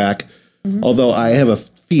podcast back, although I have a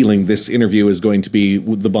feeling this interview is going to be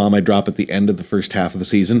the bomb I drop at the end of the first half of the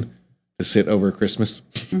season to sit over Christmas.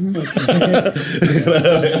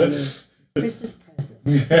 Christmas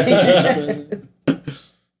present.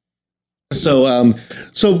 So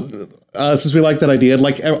since we like that idea, I'd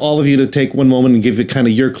like all of you to take one moment and give it kind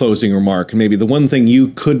of your closing remark. Maybe the one thing you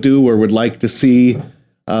could do or would like to see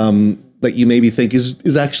that you maybe think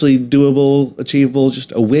is actually doable, achievable,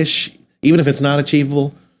 just a wish, even if it's not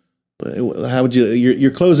achievable. How would your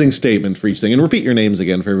closing statement for each thing? And repeat your names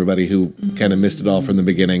again for everybody who kind of missed it all from the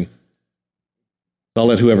beginning. I'll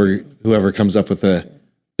let whoever comes up with their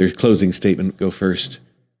closing statement go first.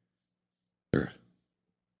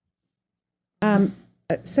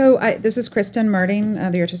 This is Kristen Marting,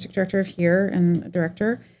 the artistic director of Here and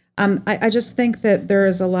director. I just think that there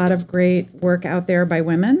is a lot of great work out there by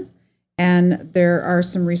women, and there are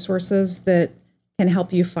some resources that can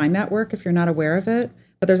help you find that work if you're not aware of it.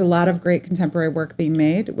 But there's a lot of great contemporary work being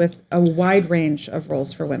made with a wide range of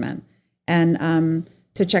roles for women. And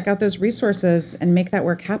to check out those resources and make that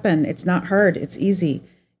work happen, it's not hard, it's easy.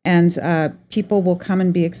 And people will come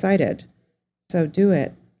and be excited. So do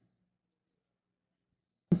it.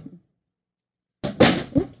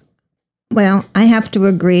 Well, I have to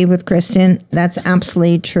agree with Kristen. That's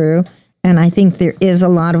absolutely true. And I think there is a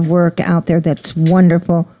lot of work out there that's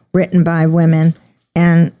wonderful, written by women.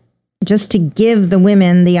 And just to give the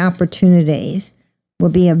women the opportunities will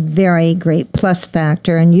be a very great plus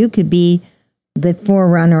factor. And you could be the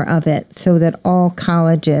forerunner of it so that all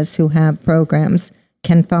colleges who have programs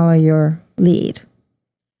can follow your lead.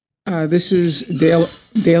 This is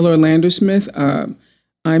Dale Orlando Smith.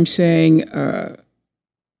 I'm saying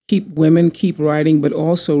keep writing, but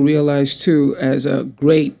also realize too, as a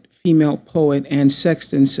great female poet Anne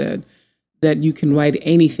Sexton said, that you can write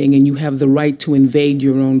anything and you have the right to invade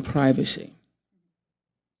your own privacy.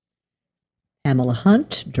 Pamela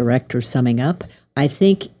Hunt, director, summing up. I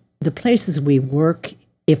think the places we work,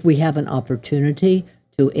 if we have an opportunity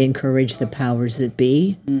to encourage the powers that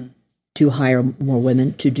be, to hire more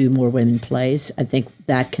women, to do more women plays, I think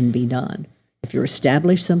that can be done. If you're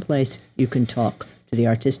established someplace, you can talk to the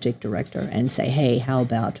artistic director and say, hey, how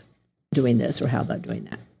about doing this or how about doing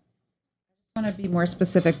that? I want to be more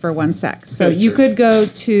specific for one sec. So you could go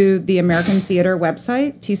to the American Theater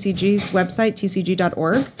website, TCG's website,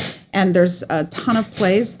 tcg.org, and there's a ton of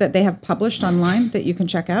plays that they have published online that you can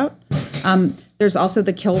check out. There's also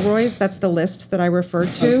the Kilroys. That's the list that I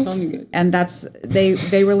referred to. And that's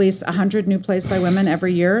they release 100 new plays by women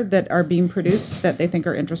every year that are being produced that they think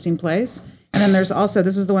are interesting plays. And then there's also,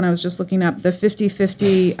 this is the one I was just looking up, the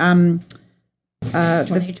 50/50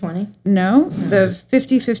 2020? The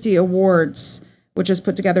 50/50 Awards, which is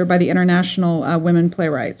put together by the International Women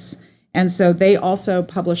Playwrights. And so they also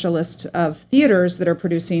publish a list of theaters that are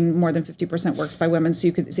producing more than 50% works by women. So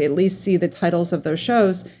you could at least see the titles of those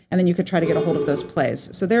shows, and then you could try to get a hold of those plays.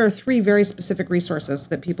 So there are 3 very specific resources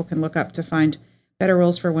that people can look up to find better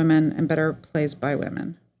roles for women and better plays by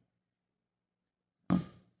women.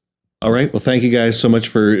 All right. Well, thank you guys so much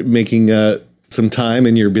for making some time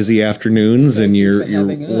in your busy afternoons and your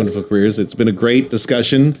wonderful careers. It's been a great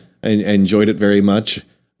discussion. I enjoyed it very much.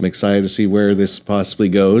 I'm excited to see where this possibly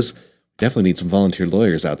goes. Definitely need some volunteer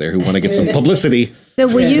lawyers out there who want to get some publicity. So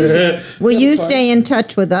will you stay in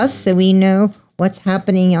touch with us so we know what's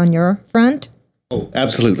happening on your front? Oh,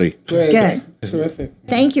 absolutely. Great. Good. Terrific.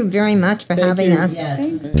 Thank you very much for having us.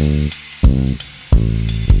 Yes.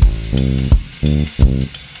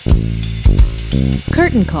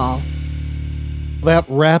 Curtain call. That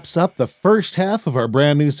wraps up the first half of our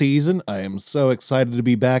brand new season. I am so excited to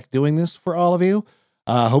be back doing this for all of you.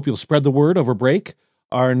 I hope you'll spread the word over break.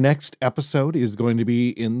 Our next episode is going to be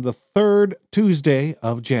in the 3rd Tuesday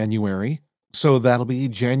of January. So that'll be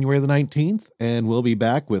January the 19th, and we'll be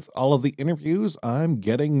back with all of the interviews I'm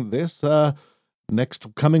getting this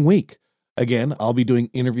next coming week. Again, I'll be doing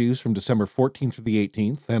interviews from December 14th to the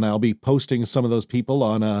 18th, and I'll be posting some of those people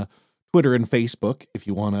on Twitter and Facebook. If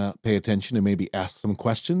you want to pay attention and maybe ask some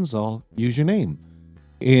questions, I'll use your name.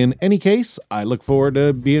 In any case, I look forward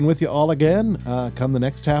to being with you all again come the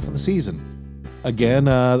next half of the season. Again,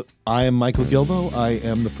 I am Michael Gilbo. I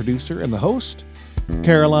am the producer and the host.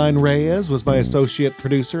 Caroline Reyes was my associate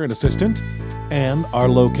producer and assistant. And our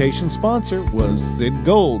location sponsor was Sid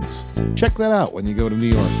Golds. Check that out when you go to New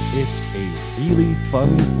York. It's a really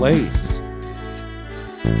fun place.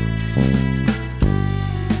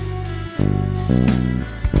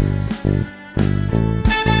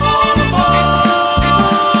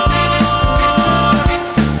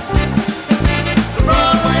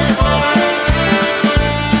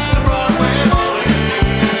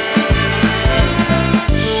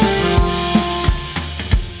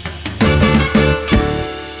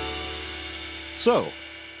 So,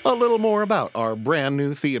 a little more about our brand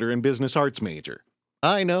new theater and business arts major.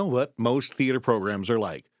 I know what most theater programs are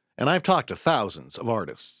like, and I've talked to thousands of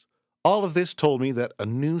artists. All of this told me that a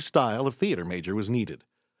new style of theater major was needed.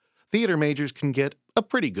 Theater majors can get a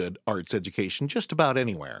pretty good arts education just about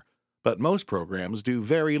anywhere, but most programs do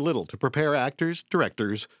very little to prepare actors,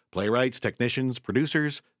 directors, playwrights, technicians,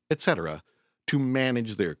 producers, etc., to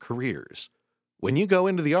manage their careers. When you go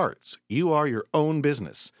into the arts, you are your own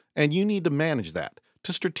business, and you need to manage that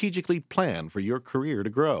to strategically plan for your career to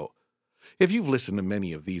grow. If you've listened to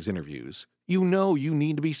many of these interviews, you know you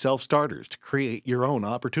need to be self-starters to create your own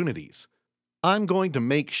opportunities. I'm going to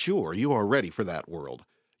make sure you are ready for that world.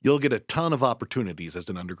 You'll get a ton of opportunities as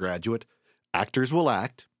an undergraduate. Actors will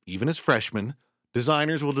act, even as freshmen.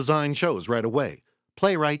 Designers will design shows right away.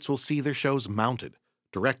 Playwrights will see their shows mounted.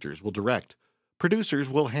 Directors will direct. Producers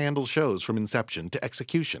will handle shows from inception to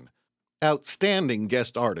execution. Outstanding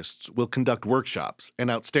guest artists will conduct workshops,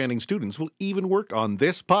 and outstanding students will even work on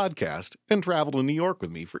this podcast and travel to New York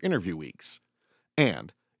with me for interview weeks.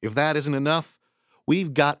 And if that isn't enough,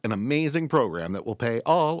 we've got an amazing program that will pay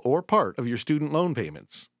all or part of your student loan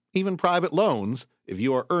payments, even private loans if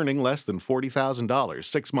you are earning less than $40,000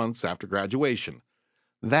 6 months after graduation.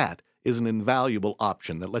 That is an invaluable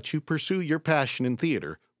option that lets you pursue your passion in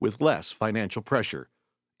theater with less financial pressure.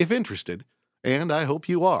 If interested, and I hope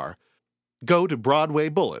you are, go to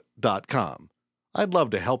BroadwayBullet.com. I'd love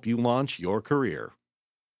to help you launch your career.